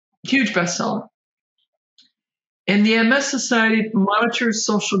 huge bestseller. And the MS Society monitors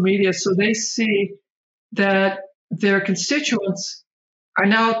social media, so they see that their constituents are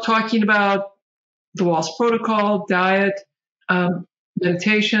now talking about the Wahls Protocol, diet,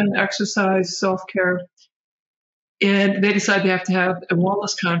 meditation, exercise, self-care. And they decide they have to have a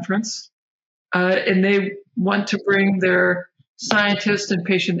wellness conference. And they want to bring their scientists and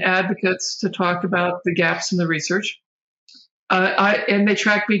patient advocates to talk about the gaps in the research. And they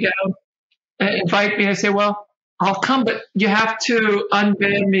track me down and invite me. I say, well, I'll come, but you have to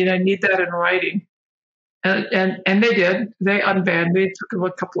unban me, and I need that in writing. And they did. They unbanned me. It took them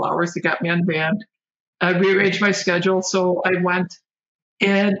a couple hours. They got me unbanned. I rearranged my schedule, so I went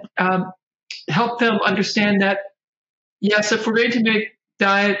and helped them understand that, yes, if we're going to make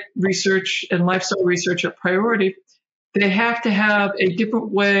diet research and lifestyle research a priority, they have to have a different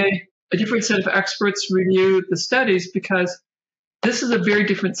way, a different set of experts review the studies, because this is a very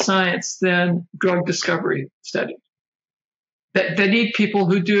different science than drug discovery study. They need people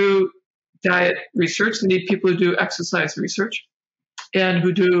who do diet research. They need people who do exercise research and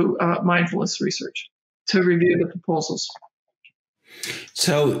who do mindfulness research to review the proposals.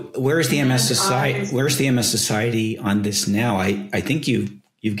 So where's the MS Society? Where's the MS Society on this now? I think you've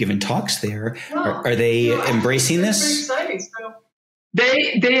given talks there. Are they embracing this? Very exciting. So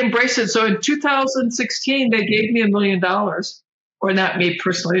they embrace it. So in 2016, they gave me $1 million, or not me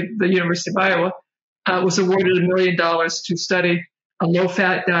personally. The University of Iowa was awarded $1 million to study a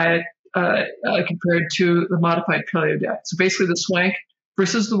low-fat diet compared to the modified paleo diet. So basically, the SWANK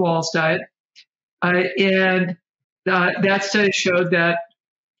versus the Wahls diet, and that study showed that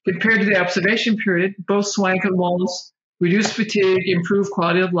compared to the observation period, both SWANK and Wahls reduced fatigue, improved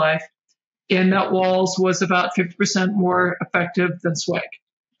quality of life, and that Wahls was about 50% more effective than SWANK.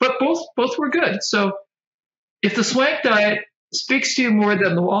 But both were good. So if the SWANK diet speaks to you more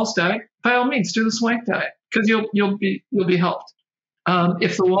than the Wahls diet, by all means, do the SWANK diet, because you'll be helped.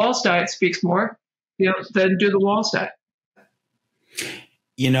 If the Wahls diet speaks more, then do the Wahls diet.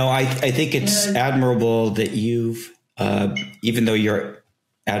 I think it's admirable that you've even though you're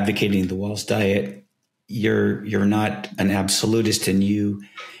advocating the Wahls diet, you're not an absolutist, and you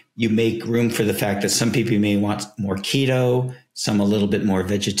make room for the fact that some people may want more keto, some a little bit more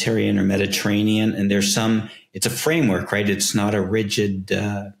vegetarian or Mediterranean, and there's some. It's a framework, right? It's not a rigid.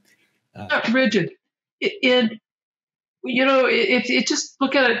 Not rigid. If just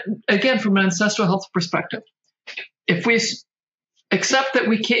look at it again from an ancestral health perspective, if we accept that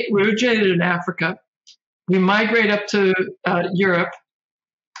we originated in Africa, we migrate up to Europe,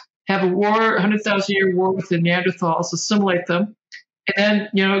 have a war, 100,000-year war with the Neanderthals, assimilate them, and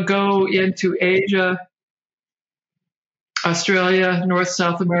then go into Asia, Australia, North,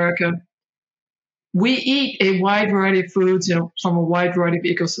 South America. We eat a wide variety of foods, from a wide variety of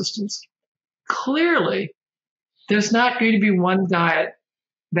ecosystems. Clearly, there's not going to be one diet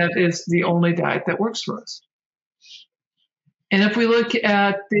that is the only diet that works for us. And if we look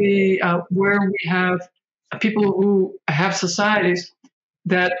at where we have people who have societies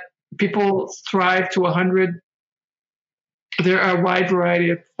that people thrive to 100, there are a wide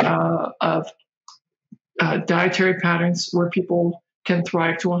variety of dietary patterns where people can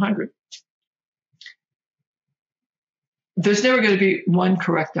thrive to 100. There's never going to be one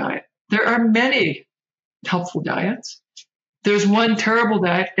correct diet. There are many helpful diets. There's one terrible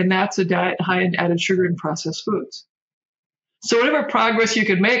diet, and that's a diet high in added sugar and processed foods. So whatever progress you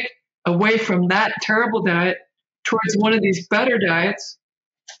can make away from that terrible diet towards one of these better diets,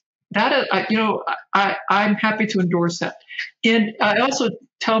 that I'm happy to endorse that. And I also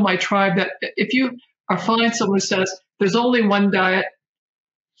tell my tribe that if you are following someone who says there's only one diet,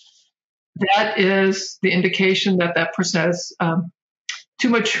 that is the indication that that person has too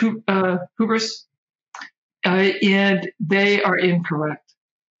much hubris, and they are incorrect.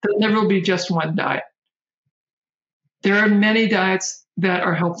 There never will be just one diet. There are many diets that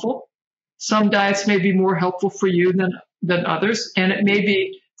are helpful. Some diets may be more helpful for you than others, and it may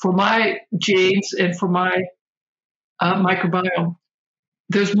be for my genes and for my microbiome.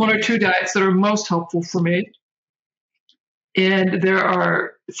 There's one or two diets that are most helpful for me, and there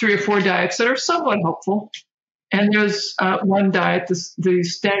are 3 or 4 diets that are somewhat helpful. And there's one diet, the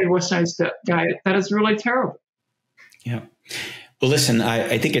standard westernized diet, that is really terrible. Yeah. Well, listen,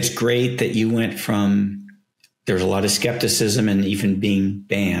 I think it's great that you went from there's a lot of skepticism and even being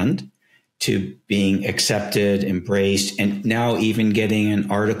banned to being accepted, embraced, and now even getting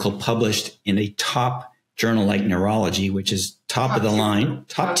an article published in a top journal like Neurology, which is top of the line,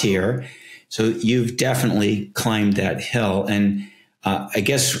 top tier. So you've definitely climbed that hill. And I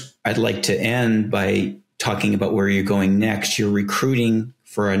guess I'd like to end by talking about where you're going next. You're recruiting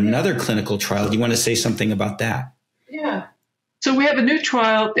for another clinical trial. Do you want to say something about that? Yeah. So we have a new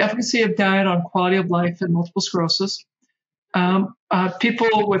trial, the efficacy of diet on quality of life in multiple sclerosis.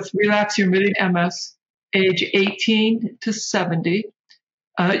 People with relapsing remitting MS, age 18 to 70.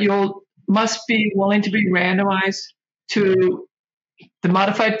 You must be willing to be randomized to the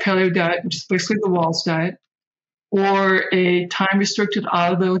modified paleo diet, which is basically the Wahls diet, or a time-restricted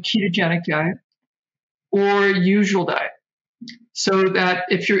olive-oil ketogenic diet, or usual diet. So that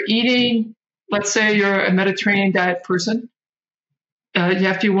if you're eating, let's say you're a Mediterranean diet person, you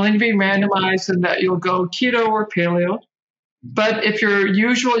have to be willing to be randomized and that you'll go keto or paleo. But if you're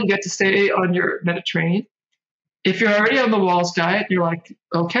usual, you get to stay on your Mediterranean. If you're already on the Wahls diet, you're like,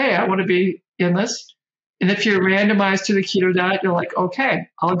 okay, I want to be in this. And if you're randomized to the keto diet, you're like, okay,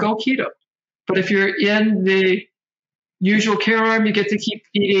 I'll go keto. But if you're in the usual care arm, you get to keep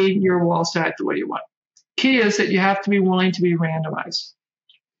eating your Wahls diet the way you want. Key is that you have to be willing to be randomized.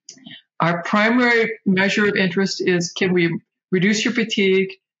 Our primary measure of interest is, can we reduce your fatigue,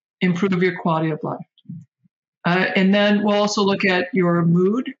 improve your quality of life? And then we'll also look at your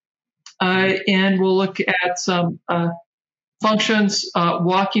mood, and we'll look at some functions,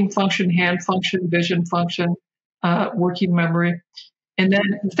 walking function, hand function, vision function, working memory. And then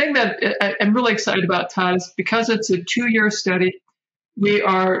the thing that I'm really excited about, Todd, is because it's a 2-year study, we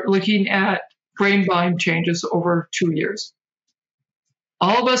are looking at brain volume changes over 2 years.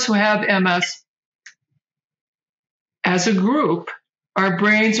 All of us who have MS, as a group, our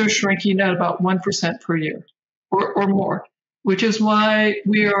brains are shrinking at about 1% per year or more, which is why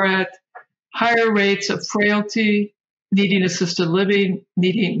we are at higher rates of frailty, needing assisted living,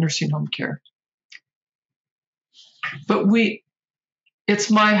 needing nursing home care. But it's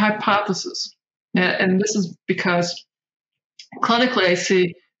my hypothesis, and this is because clinically I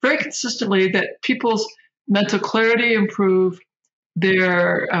see very consistently that people's mental clarity improve,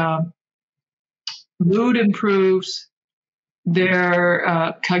 their mood improves,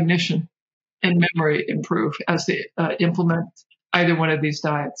 their cognition and memory improve as they implement either one of these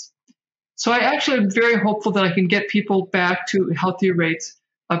diets. So I actually am very hopeful that I can get people back to healthier rates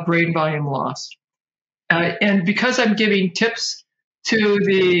of brain volume loss. And because I'm giving tips to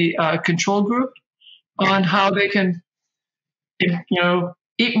the control group on how they can,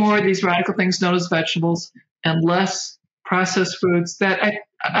 eat more of these radical things known as vegetables and less processed foods, that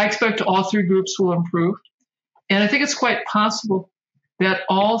I expect all three groups will improve. And I think it's quite possible that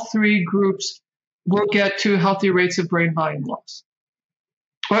all three groups will get to healthy rates of brain volume loss.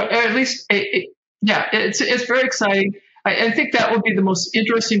 Or at least, it's very exciting. I think that will be the most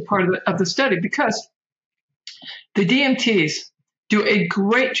interesting part of the study, because the DMTs do a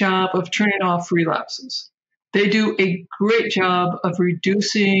great job of turning off relapses. They do a great job of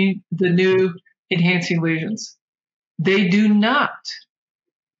reducing the new enhancing lesions. They do not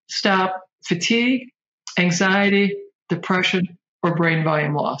stop fatigue, anxiety, depression, or brain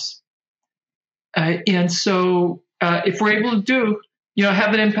volume loss. And so if we're able to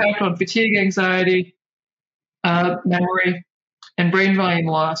have an impact on fatigue, anxiety, memory, and brain volume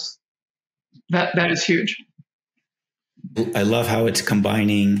loss, that is huge. I love how it's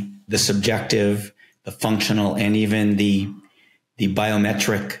combining the subjective, the functional, and even the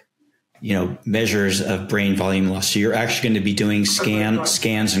biometric, measures of brain volume loss. So you're actually going to be doing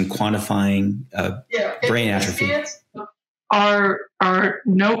scans and quantifying brain atrophy. Scans are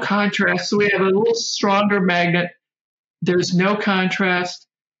no contrast. So we have a little stronger magnet. There's no contrast.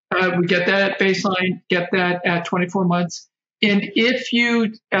 We get that at baseline, get that at 24 months. And if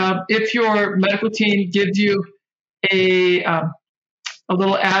your medical team gives you a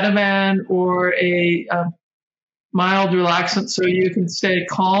little Ativan or a mild relaxant so you can stay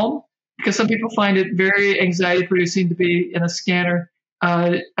calm, because some people find it very anxiety producing to be in a scanner,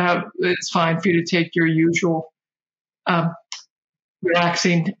 it's fine for you to take your usual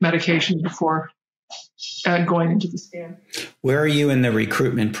relaxing medication before going into the scan. Where are you in the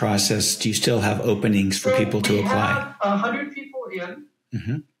recruitment process? Do you still have openings for people to apply? We have 100 people in.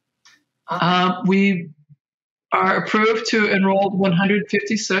 Mm-hmm. We are approved to enroll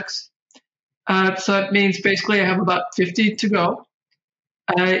 156. So that means basically I have about 50 to go.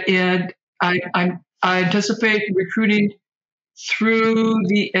 And I anticipate recruiting through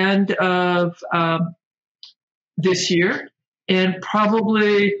the end of this year, and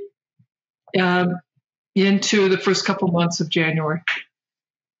probably into the first couple months of January.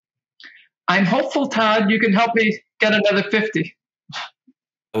 I'm hopeful, Todd, you can help me get another 50.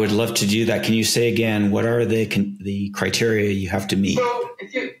 I would love to do that. Can you say again, what are the criteria you have to meet?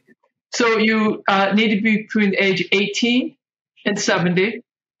 So you need to be between the age 18 and 70,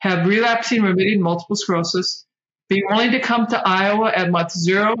 have relapsing remitting multiple sclerosis, be willing to come to Iowa at month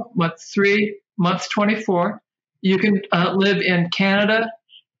 0, month 3, month 24. You can live in Canada,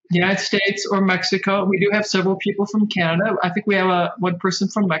 the United States, or Mexico. We do have several people from Canada. I think we have one person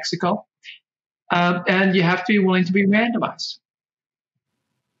from Mexico. And you have to be willing to be randomized.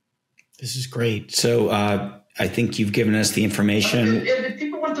 This is great. So I think you've given us the information. And if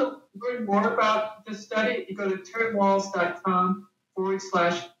people want to learn more about this study, you go to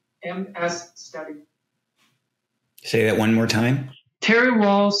terrywahls.com/MS study. Say that one more time.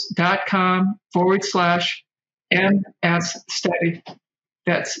 terrywahls.com/MS study.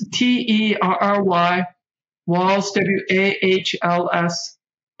 That's TERRY Wahls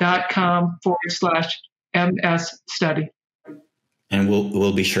WAHLS.com/MS study. And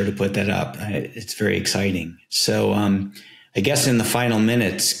we'll be sure to put that up. It's very exciting. So I guess in the final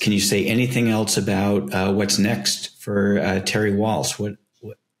minutes, can you say anything else about what's next for Terry Wahls?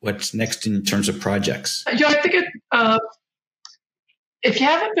 What's next in terms of projects? I think if you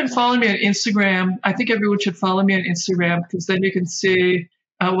haven't been following me on Instagram, I think everyone should follow me on Instagram, because then you can see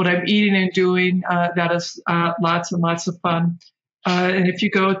what I'm eating and doing. That is lots and lots of fun. And if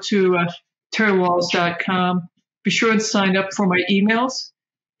you go to terrywahls.com, be sure and sign up for my emails,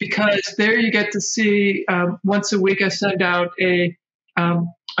 because there you get to see once a week I send out a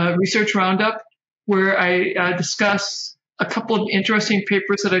research roundup where I discuss a couple of interesting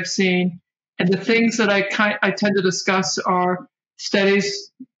papers that I've seen. And the things that I tend to discuss are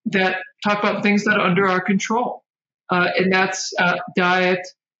studies that talk about things that are under our control. And that's diet,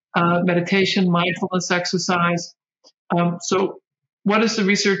 meditation, mindfulness, exercise. So what is the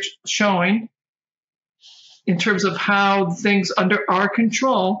research showing in terms of how things under our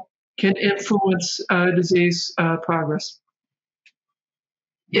control can influence disease progress?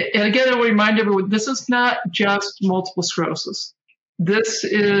 And again, I'll remind everyone, this is not just multiple sclerosis. This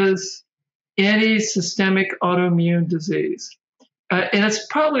is any systemic autoimmune disease. And it's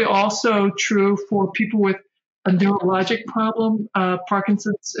probably also true for people with a neurologic problem,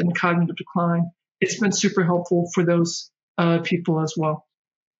 Parkinson's and cognitive decline. It's been super helpful for those people as well.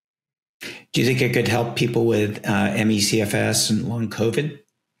 Do you think it could help people with ME/CFS and long COVID?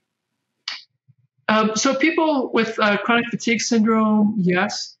 So people with chronic fatigue syndrome,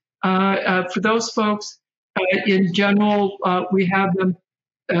 yes. For those folks, in general, we have them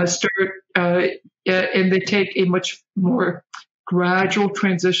start, and they take a much more gradual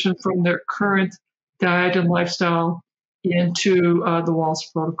transition from their current diet and lifestyle into the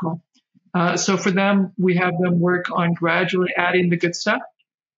Wahls Protocol. So for them, we have them work on gradually adding the good stuff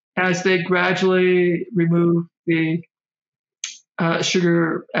as they gradually remove the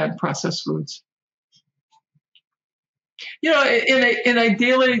sugar and processed foods. You know, and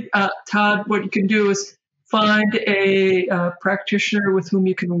ideally, Todd, what you can do is find a practitioner with whom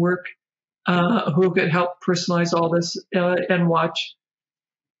you can work, who can help personalize all this and watch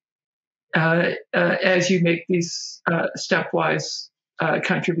as you make these stepwise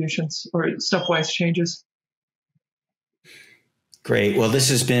contributions or stepwise changes. Great. Well, this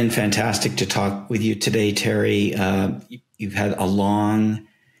has been fantastic to talk with you today, Terry. You've had a long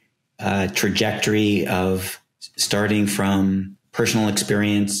trajectory of starting from personal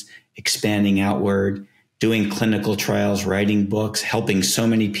experience, expanding outward, doing clinical trials, writing books, helping so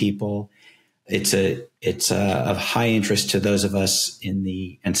many people. It's of high interest to those of us in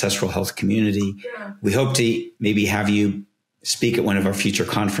the ancestral health community. Yeah. We hope to maybe have you speak at one of our future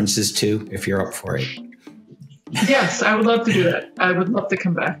conferences too, if you're up for it. Yes, I would love to do that. I would love to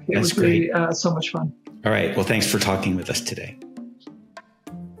come back. It would be so much fun. All right. Well, thanks for talking with us today.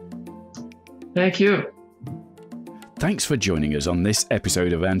 Thank you. Thanks for joining us on this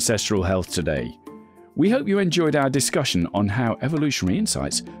episode of Ancestral Health Today. We hope you enjoyed our discussion on how evolutionary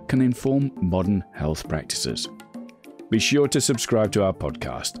insights can inform modern health practices. Be sure to subscribe to our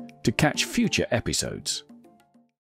podcast to catch future episodes.